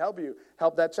to help you,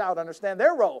 help that child understand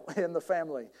their role in the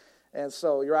family. And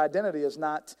so your identity is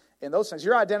not in those things.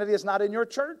 Your identity is not in your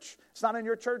church. It's not in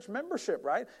your church membership,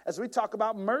 right? As we talk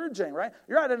about merging, right?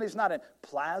 Your identity is not in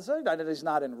Plaza. Your identity is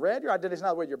not in Red. Your identity is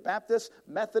not whether you're Baptist,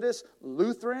 Methodist,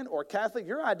 Lutheran, or Catholic.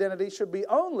 Your identity should be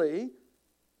only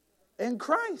in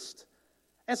Christ.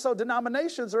 And so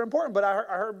denominations are important. But I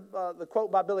heard the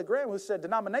quote by Billy Graham who said,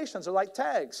 denominations are like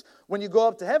tags. When you go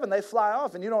up to heaven, they fly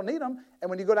off and you don't need them. And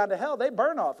when you go down to hell, they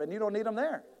burn off and you don't need them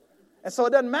there. And so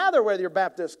it doesn't matter whether you're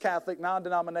Baptist, Catholic,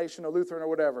 non-denominational, Lutheran, or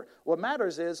whatever. What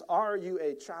matters is, are you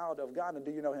a child of God, and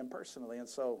do you know Him personally? And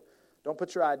so don't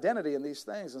put your identity in these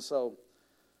things. And so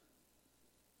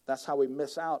that's how we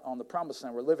miss out on the promised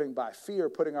land. We're living by fear,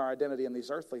 putting our identity in these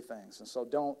earthly things. And so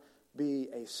don't be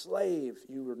a slave.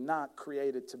 You were not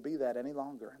created to be that any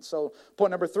longer. And so point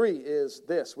number 3 is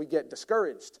this. We get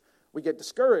discouraged. We get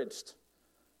discouraged.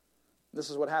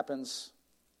 This is what happens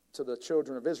to the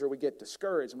children of Israel. We get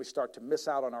discouraged and we start to miss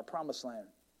out on our promised land.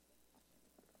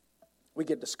 We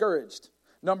get discouraged.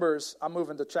 Numbers, I'm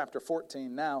moving to chapter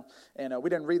 14 now, and we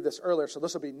didn't read this earlier, so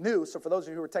this will be new. So for those of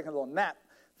you who were taking a little nap,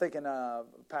 thinking,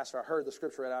 Pastor, I heard the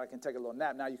scripture read out, I can take a little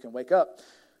nap, now you can wake up.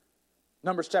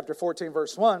 Numbers chapter 14,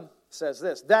 verse 1 says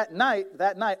this, That night,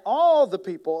 all the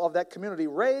people of that community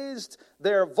raised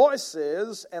their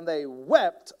voices and they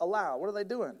wept aloud. What are they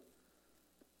doing?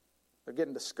 They're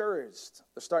getting discouraged.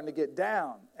 They're starting to get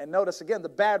down. And notice again, the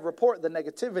bad report, the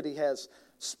negativity has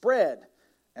spread.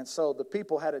 And so the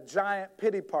people had a giant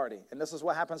pity party. And this is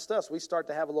what happens to us. We start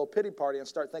to have a little pity party and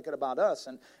start thinking about us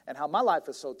and how my life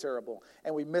is so terrible.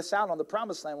 And we miss out on the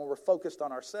promised land when we're focused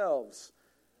on ourselves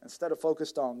instead of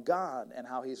focused on God and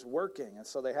how He's working. And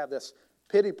so they have this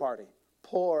pity party.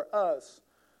 Poor us.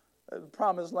 The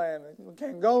promised land, we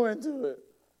can't go into it.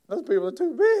 Those people are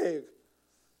too big.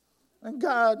 And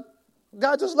God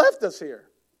just left us here.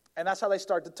 And that's how they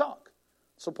start to talk.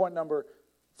 So point number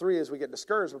 3 is we get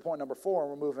discouraged. But point number 4,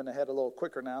 and we're moving ahead a little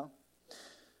quicker now.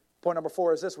 Point number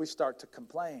 4 is this. We start to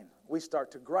complain. We start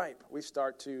to gripe. We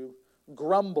start to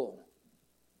grumble.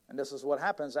 And this is what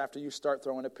happens after you start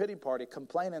throwing a pity party.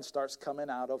 Complaining starts coming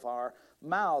out of our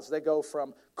mouths. They go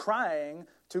from crying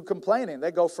to complaining.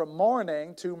 They go from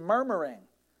mourning to murmuring.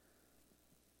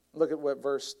 Look at what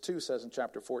verse 2 says in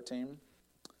chapter 14.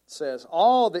 Says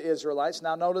all the Israelites,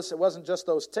 now notice it wasn't just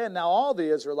those 10, now all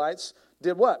the Israelites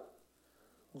did what?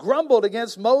 Grumbled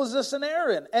against Moses and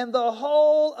Aaron. And the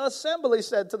whole assembly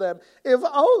said to them, if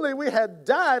only we had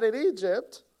died in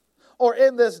Egypt or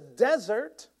in this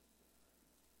desert.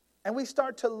 And we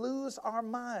start to lose our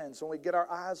minds when we get our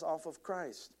eyes off of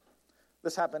Christ.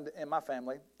 This happened in my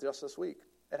family just this week.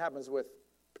 It happens with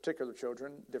particular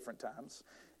children, different times.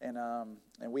 And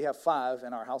we have 5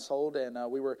 in our household, and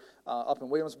we were up in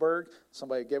Williamsburg.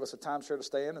 Somebody gave us a timeshare to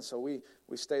stay in, and so we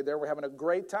stayed there. We're having a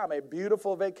great time, a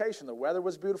beautiful vacation. The weather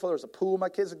was beautiful. There was a pool my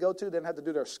kids could go to. They didn't have to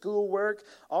do their schoolwork,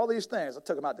 all these things. I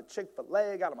took them out to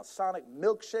Chick-fil-A, got them a Sonic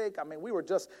milkshake. I mean, we were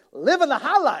just living the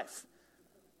high life.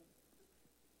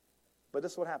 But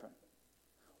this is what happened.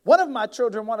 One of my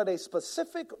children wanted a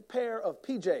specific pair of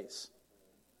PJs.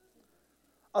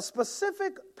 A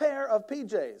specific pair of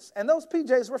PJs. And those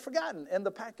PJs were forgotten in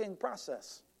the packing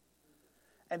process.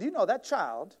 And do you know that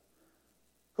child,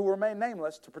 who will remain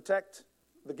nameless to protect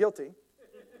the guilty,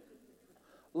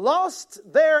 lost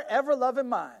their ever-loving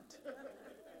mind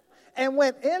and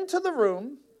went into the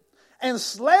room and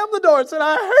slammed the door and said,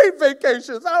 I hate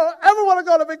vacations. I don't ever want to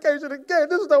go on a vacation again.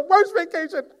 This is the worst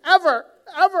vacation ever.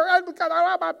 And because I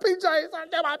want my PJs. I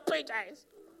get my PJs.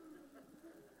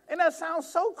 And that sounds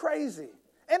so crazy.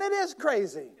 And it is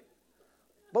crazy.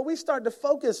 But we start to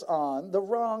focus on the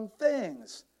wrong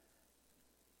things.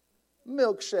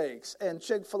 Milkshakes and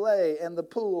Chick-fil-A and the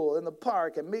pool and the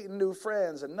park and meeting new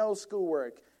friends and no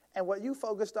schoolwork. And what you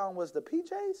focused on was the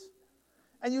PJs?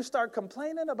 And you start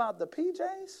complaining about the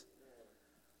PJs?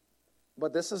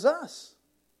 But this is us.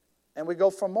 And we go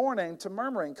from mourning to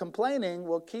murmuring. Complaining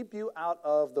will keep you out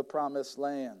of the promised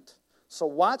land. So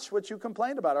watch what you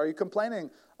complain about. Are you complaining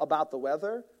about the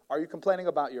weather? Are you complaining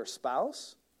about your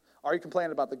spouse? Are you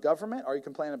complaining about the government? Are you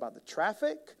complaining about the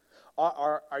traffic?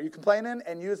 Are you complaining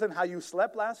and using how you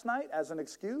slept last night as an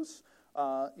excuse?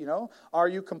 Are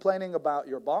you complaining about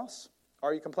your boss?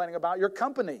 Are you complaining about your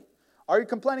company? Are you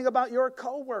complaining about your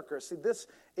coworkers? See, this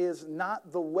is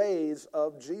not the ways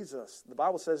of Jesus. The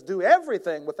Bible says, do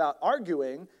everything without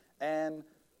arguing and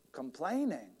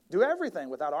complaining. Do everything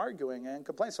without arguing and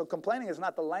complaining. So complaining is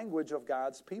not the language of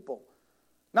God's people.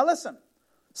 Now listen,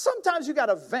 sometimes you got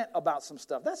to vent about some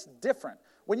stuff. That's different.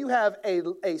 When you have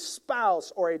a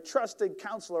spouse or a trusted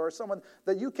counselor or someone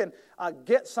that you can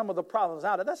get some of the problems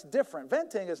out of, that's different.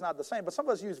 Venting is not the same, but some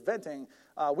of us use venting.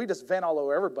 We just vent all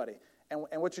over everybody.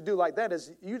 And what you do like that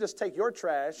is you just take your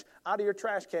trash out of your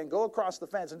trash can, go across the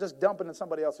fence, and just dump it in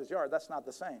somebody else's yard. That's not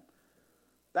the same.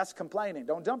 That's complaining.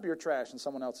 Don't dump your trash in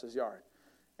someone else's yard.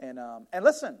 And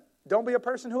listen, don't be a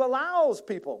person who allows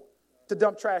people to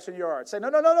dump trash in your yard. Say,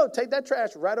 no, take that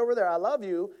trash right over there. I love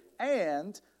you,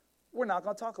 and we're not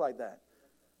going to talk like that.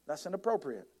 That's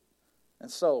inappropriate. And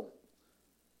so,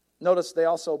 notice they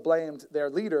also blamed their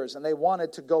leaders, and they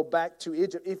wanted to go back to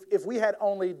Egypt. If we had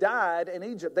only died in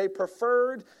Egypt, they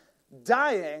preferred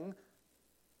dying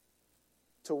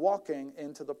to walking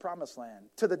into the promised land,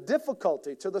 to the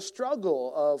difficulty, to the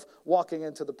struggle of walking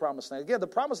into the promised land. Again, the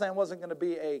promised land wasn't going to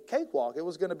be a cakewalk. It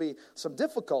was going to be some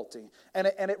difficulty, and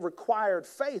it required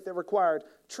faith. It required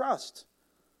trust.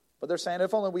 But they're saying,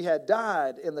 if only we had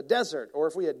died in the desert, or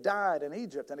if we had died in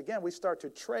Egypt. And again, we start to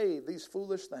trade these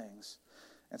foolish things.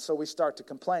 And so we start to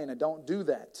complain, and don't do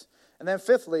that. And then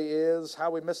fifthly is how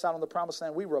we miss out on the promised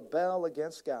land. We rebel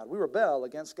against God. We rebel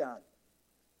against God.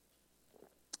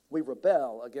 We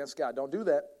rebel against God. Don't do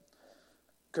that,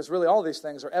 because really all these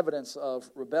things are evidence of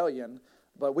rebellion,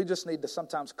 but we just need to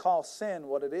sometimes call sin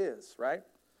what it is, right?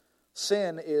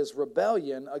 Sin is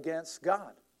rebellion against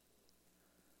God.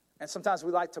 And sometimes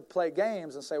we like to play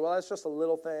games and say, well, it's just a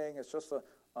little thing, it's just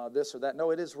this or that.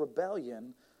 No, it is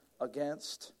rebellion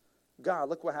against God.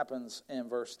 Look what happens in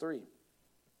verse 3.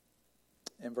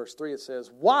 In verse 3 it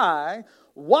says, Why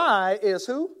is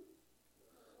who?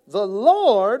 The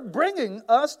Lord bringing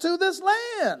us to this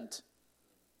land.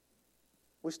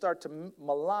 We start to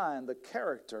malign the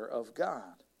character of God.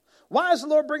 Why is the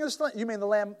Lord bringing us to this land? You mean the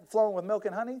land flowing with milk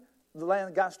and honey? The land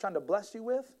that God's trying to bless you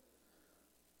with?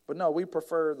 But no, we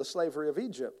prefer the slavery of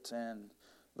Egypt and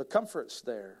the comforts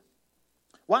there.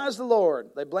 Why is the Lord,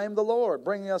 they blame the Lord,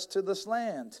 bringing us to this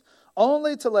land,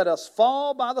 only to let us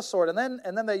fall by the sword? And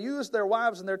then they use their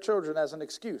wives and their children as an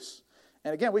excuse.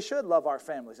 And again, we should love our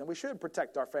families, and we should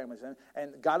protect our families.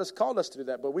 And God has called us to do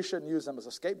that, but we shouldn't use them as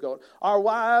a scapegoat. Our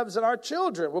wives and our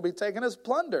children will be taken as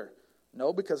plunder.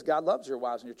 No, because God loves your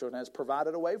wives and your children and has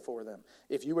provided a way for them.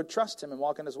 If you would trust Him and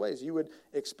walk in His ways, you would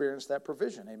experience that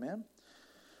provision. Amen?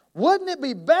 Wouldn't it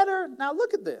be better? Now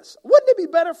look at this. Wouldn't it be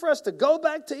better for us to go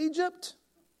back to Egypt?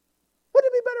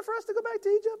 Wouldn't it be better for us to go back to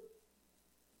Egypt?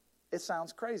 It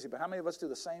sounds crazy, but how many of us do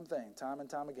the same thing time and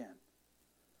time again?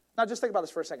 Now just think about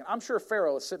this for a second. I'm sure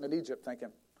Pharaoh is sitting in Egypt thinking,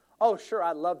 oh, sure,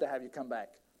 I'd love to have you come back.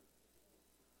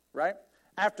 Right?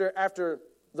 After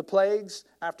the plagues,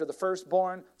 after the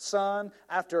firstborn son,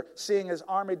 after seeing his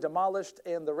army demolished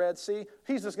in the Red Sea,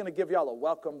 he's just going to give y'all a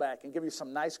welcome back and give you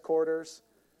some nice quarters.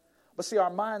 But see, our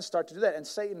minds start to do that, and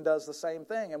Satan does the same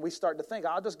thing. And we start to think,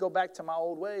 I'll just go back to my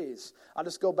old ways. I'll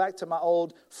just go back to my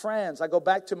old friends. I go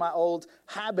back to my old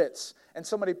habits. And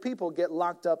so many people get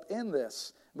locked up in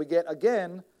this. We get,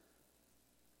 again,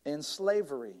 in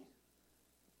slavery.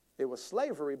 It was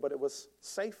slavery, but it was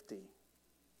safety.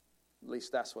 At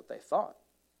least that's what they thought.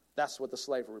 That's what the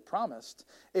slavery promised.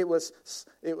 It was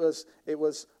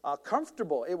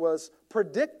comfortable. It was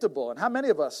predictable. And how many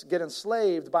of us get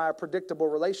enslaved by a predictable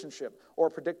relationship or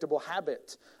a predictable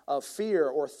habit of fear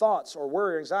or thoughts or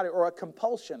worry or anxiety or a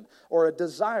compulsion or a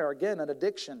desire, again, an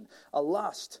addiction, a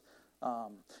lust?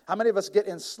 How many of us get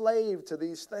enslaved to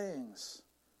these things?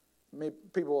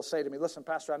 People will say to me, listen,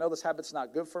 Pastor, I know this habit's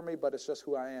not good for me, but it's just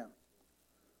who I am.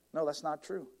 No, that's not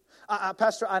true.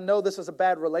 Pastor, I know this is a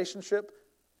bad relationship,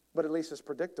 but at least it's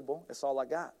predictable. It's all I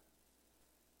got.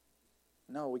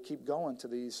 No, we keep going to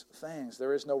these things.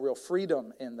 There is no real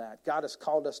freedom in that. God has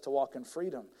called us to walk in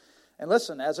freedom. And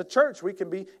listen, as a church, we can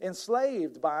be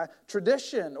enslaved by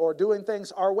tradition or doing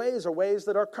things our ways or ways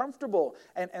that are comfortable.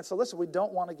 And so listen, we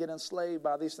don't want to get enslaved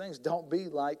by these things. Don't be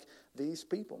like these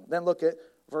people. Then look at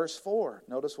verse 4.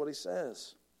 Notice what he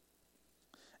says.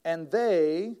 And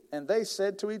they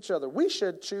said to each other, we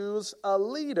should choose a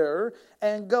leader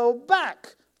and go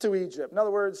back to Egypt. In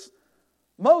other words,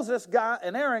 Moses, God,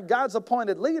 and Aaron, God's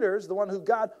appointed leaders, the one who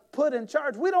God put in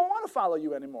charge, we don't want to follow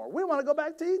you anymore. We want to go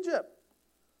back to Egypt.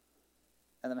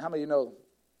 And then how many of you know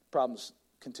problems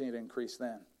continue to increase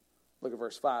then? Look at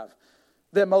verse 5.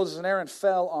 Then Moses and Aaron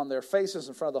fell on their faces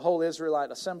in front of the whole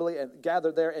Israelite assembly and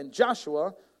gathered there. And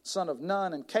Joshua, son of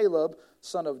Nun, and Caleb,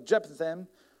 son of Jephthah,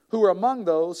 who were among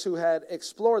those who had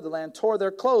explored the land, tore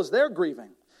their clothes, they're grieving,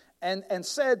 and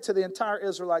said to the entire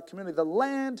Israelite community, the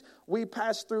land we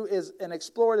passed through and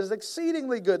explored is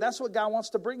exceedingly good. That's what God wants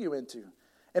to bring you into.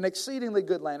 An exceedingly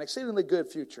good land, exceedingly good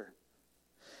future.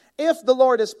 If the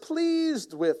Lord is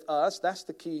pleased with us, that's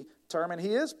the key term, and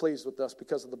He is pleased with us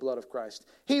because of the blood of Christ.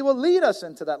 He will lead us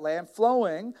into that land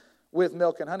flowing with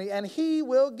milk and honey, and He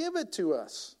will give it to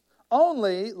us.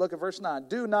 Only, look at verse 9,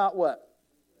 do not what?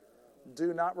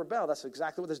 Do not rebel. That's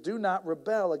exactly what this is. Do not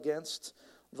rebel against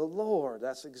the Lord.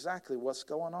 That's exactly what's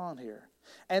going on here.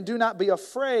 And do not be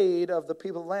afraid of the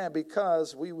people of the land,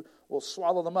 because we will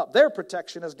swallow them up. Their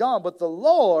protection is gone, but the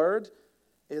Lord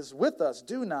is with us.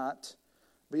 Do not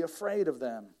be afraid of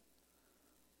them.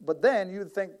 But then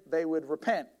you'd think they would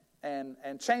repent and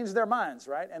change their minds,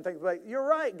 right? And think, like, you're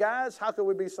right, guys. How could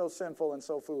we be so sinful and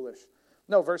so foolish?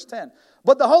 No, verse 10.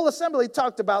 But the whole assembly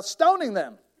talked about stoning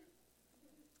them.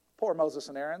 Poor Moses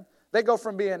and Aaron. They go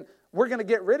from being, we're going to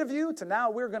get rid of you, to now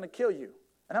we're going to kill you.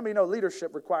 And how many know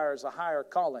leadership requires a higher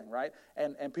calling, right?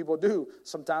 And people do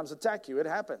sometimes attack you. It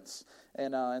happens.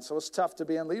 And so it's tough to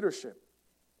be in leadership.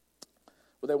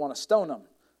 But they want to stone them.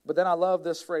 But then I love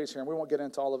this phrase here, and we won't get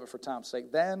into all of it for time's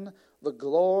sake. Then the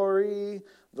glory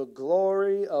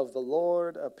of the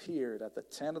Lord appeared at the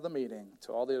tent of the meeting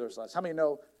to all the Israelites. How many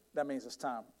know that means it's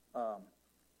time?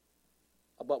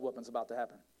 A butt whooping's about to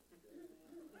happen.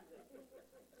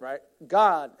 Right?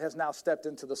 God has now stepped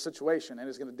into the situation and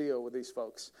is going to deal with these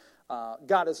folks.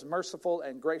 God is merciful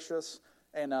and gracious.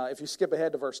 And if you skip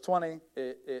ahead to verse 20,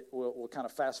 we'll kind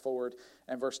of fast forward.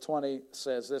 And verse 20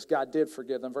 says this, God did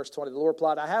forgive them. Verse 20, the Lord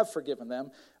replied, I have forgiven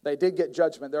them. They did get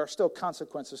judgment. There are still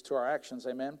consequences to our actions.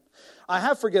 Amen. I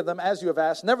have forgiven them as you have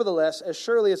asked. Nevertheless, as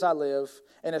surely as I live,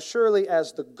 and as surely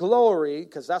as the glory,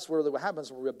 because that's really what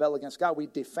happens when we rebel against God, we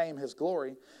defame His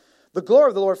glory. The glory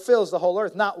of the Lord fills the whole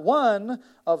earth. Not one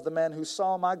of the men who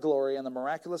saw my glory and the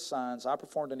miraculous signs I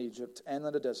performed in Egypt and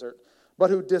in the desert, but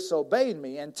who disobeyed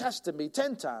me and tested me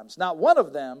 10 times. Not one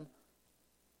of them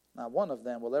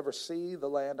will ever see the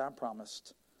land I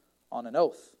promised on an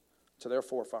oath to their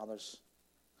forefathers.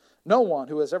 No one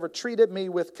who has ever treated me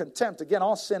with contempt, again,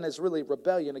 all sin is really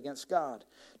rebellion against God,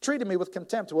 treated me with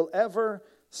contempt will ever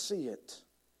see it.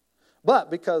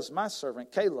 But because my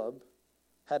servant Caleb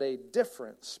had a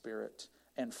different spirit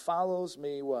and follows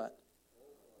me what?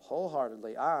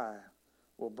 Wholeheartedly, I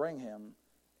will bring him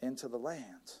into the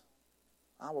land.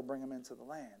 I will bring him into the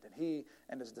land, and he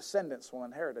and his descendants will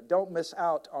inherit it. Don't miss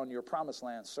out on your promised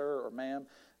land, sir or ma'am.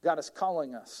 God is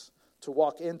calling us to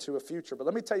walk into a future. But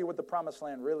let me tell you what the promised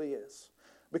land really is.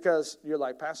 Because you're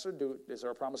like, Pastor, is there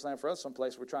a promised land for us,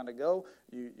 someplace we're trying to go?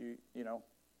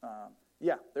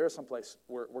 Yeah, there is someplace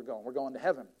we're going. We're going to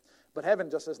heaven. But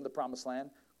heaven just isn't the promised land.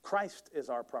 Christ is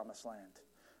our promised land.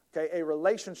 Okay, a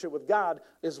relationship with God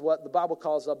is what the Bible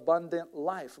calls abundant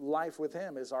life. Life with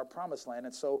Him is our promised land.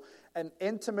 And so an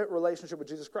intimate relationship with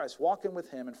Jesus Christ, walking with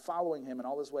Him and following Him in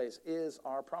all His ways, is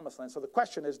our promised land. So the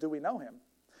question is, do we know Him?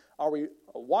 Are we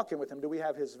walking with Him? Do we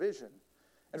have His vision?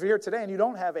 And if you're here today and you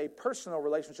don't have a personal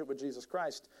relationship with Jesus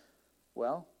Christ,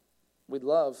 well, we'd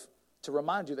love to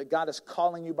remind you that God is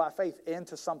calling you by faith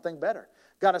into something better.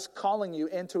 God is calling you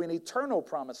into an eternal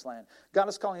promised land. God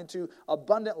is calling you into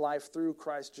abundant life through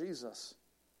Christ Jesus.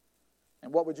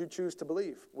 And what would you choose to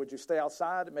believe? Would you stay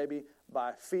outside, maybe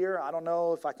by fear? I don't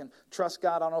know if I can trust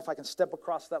God. I don't know if I can step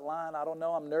across that line. I don't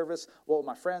know. I'm nervous. What will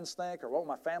my friends think, or what will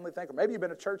my family think? Or maybe you've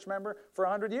been a church member for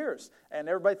 100 years, and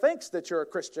everybody thinks that you're a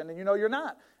Christian, and you know you're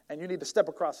not. And you need to step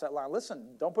across that line. Listen,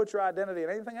 don't put your identity in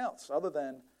anything else other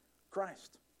than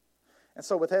Christ. And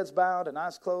so with heads bowed and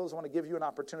eyes closed, I want to give you an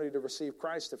opportunity to receive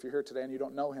Christ if you're here today and you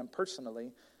don't know Him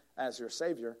personally as your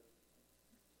Savior.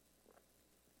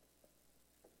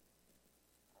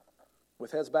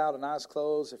 With heads bowed and eyes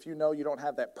closed, if you know you don't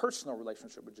have that personal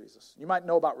relationship with Jesus, you might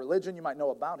know about religion, you might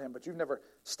know about Him, but you've never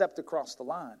stepped across the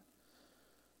line.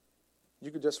 You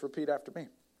could just repeat after me.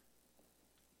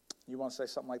 You want to say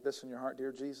something like this in your heart,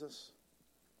 Dear Jesus,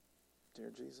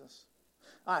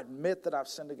 I admit that I've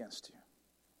sinned against you.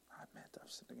 I admit I've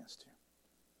sinned against you.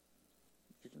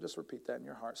 You can just repeat that in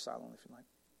your heart silently if you like.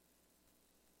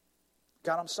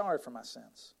 God, I'm sorry for my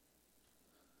sins.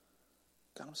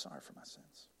 God, I'm sorry for my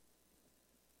sins.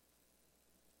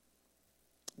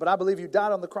 But I believe you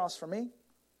died on the cross for me.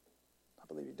 I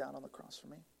believe you died on the cross for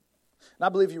me. And I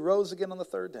believe you rose again on the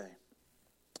third day.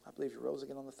 I believe you rose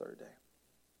again on the third day.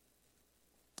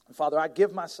 And Father, I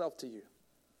give myself to you.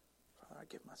 Father, I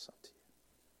give myself to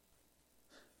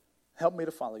you. Help me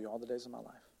to follow you all the days of my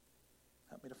life.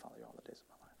 Help me to follow you all the days of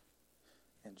my life.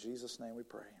 In Jesus' name we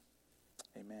pray.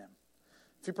 Amen.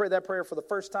 If you prayed that prayer for the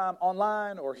first time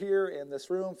online or here in this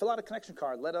room, fill out a connection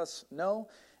card. Let us know.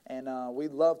 And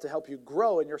we'd love to help you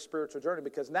grow in your spiritual journey,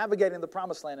 because navigating the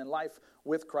promised land in life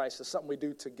with Christ is something we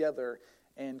do together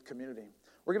in community.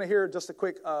 We're going to hear just a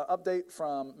quick update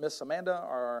from Miss Amanda,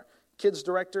 our kids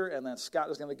director, and then Scott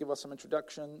is going to give us some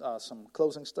introduction, some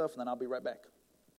closing stuff, and then I'll be right back.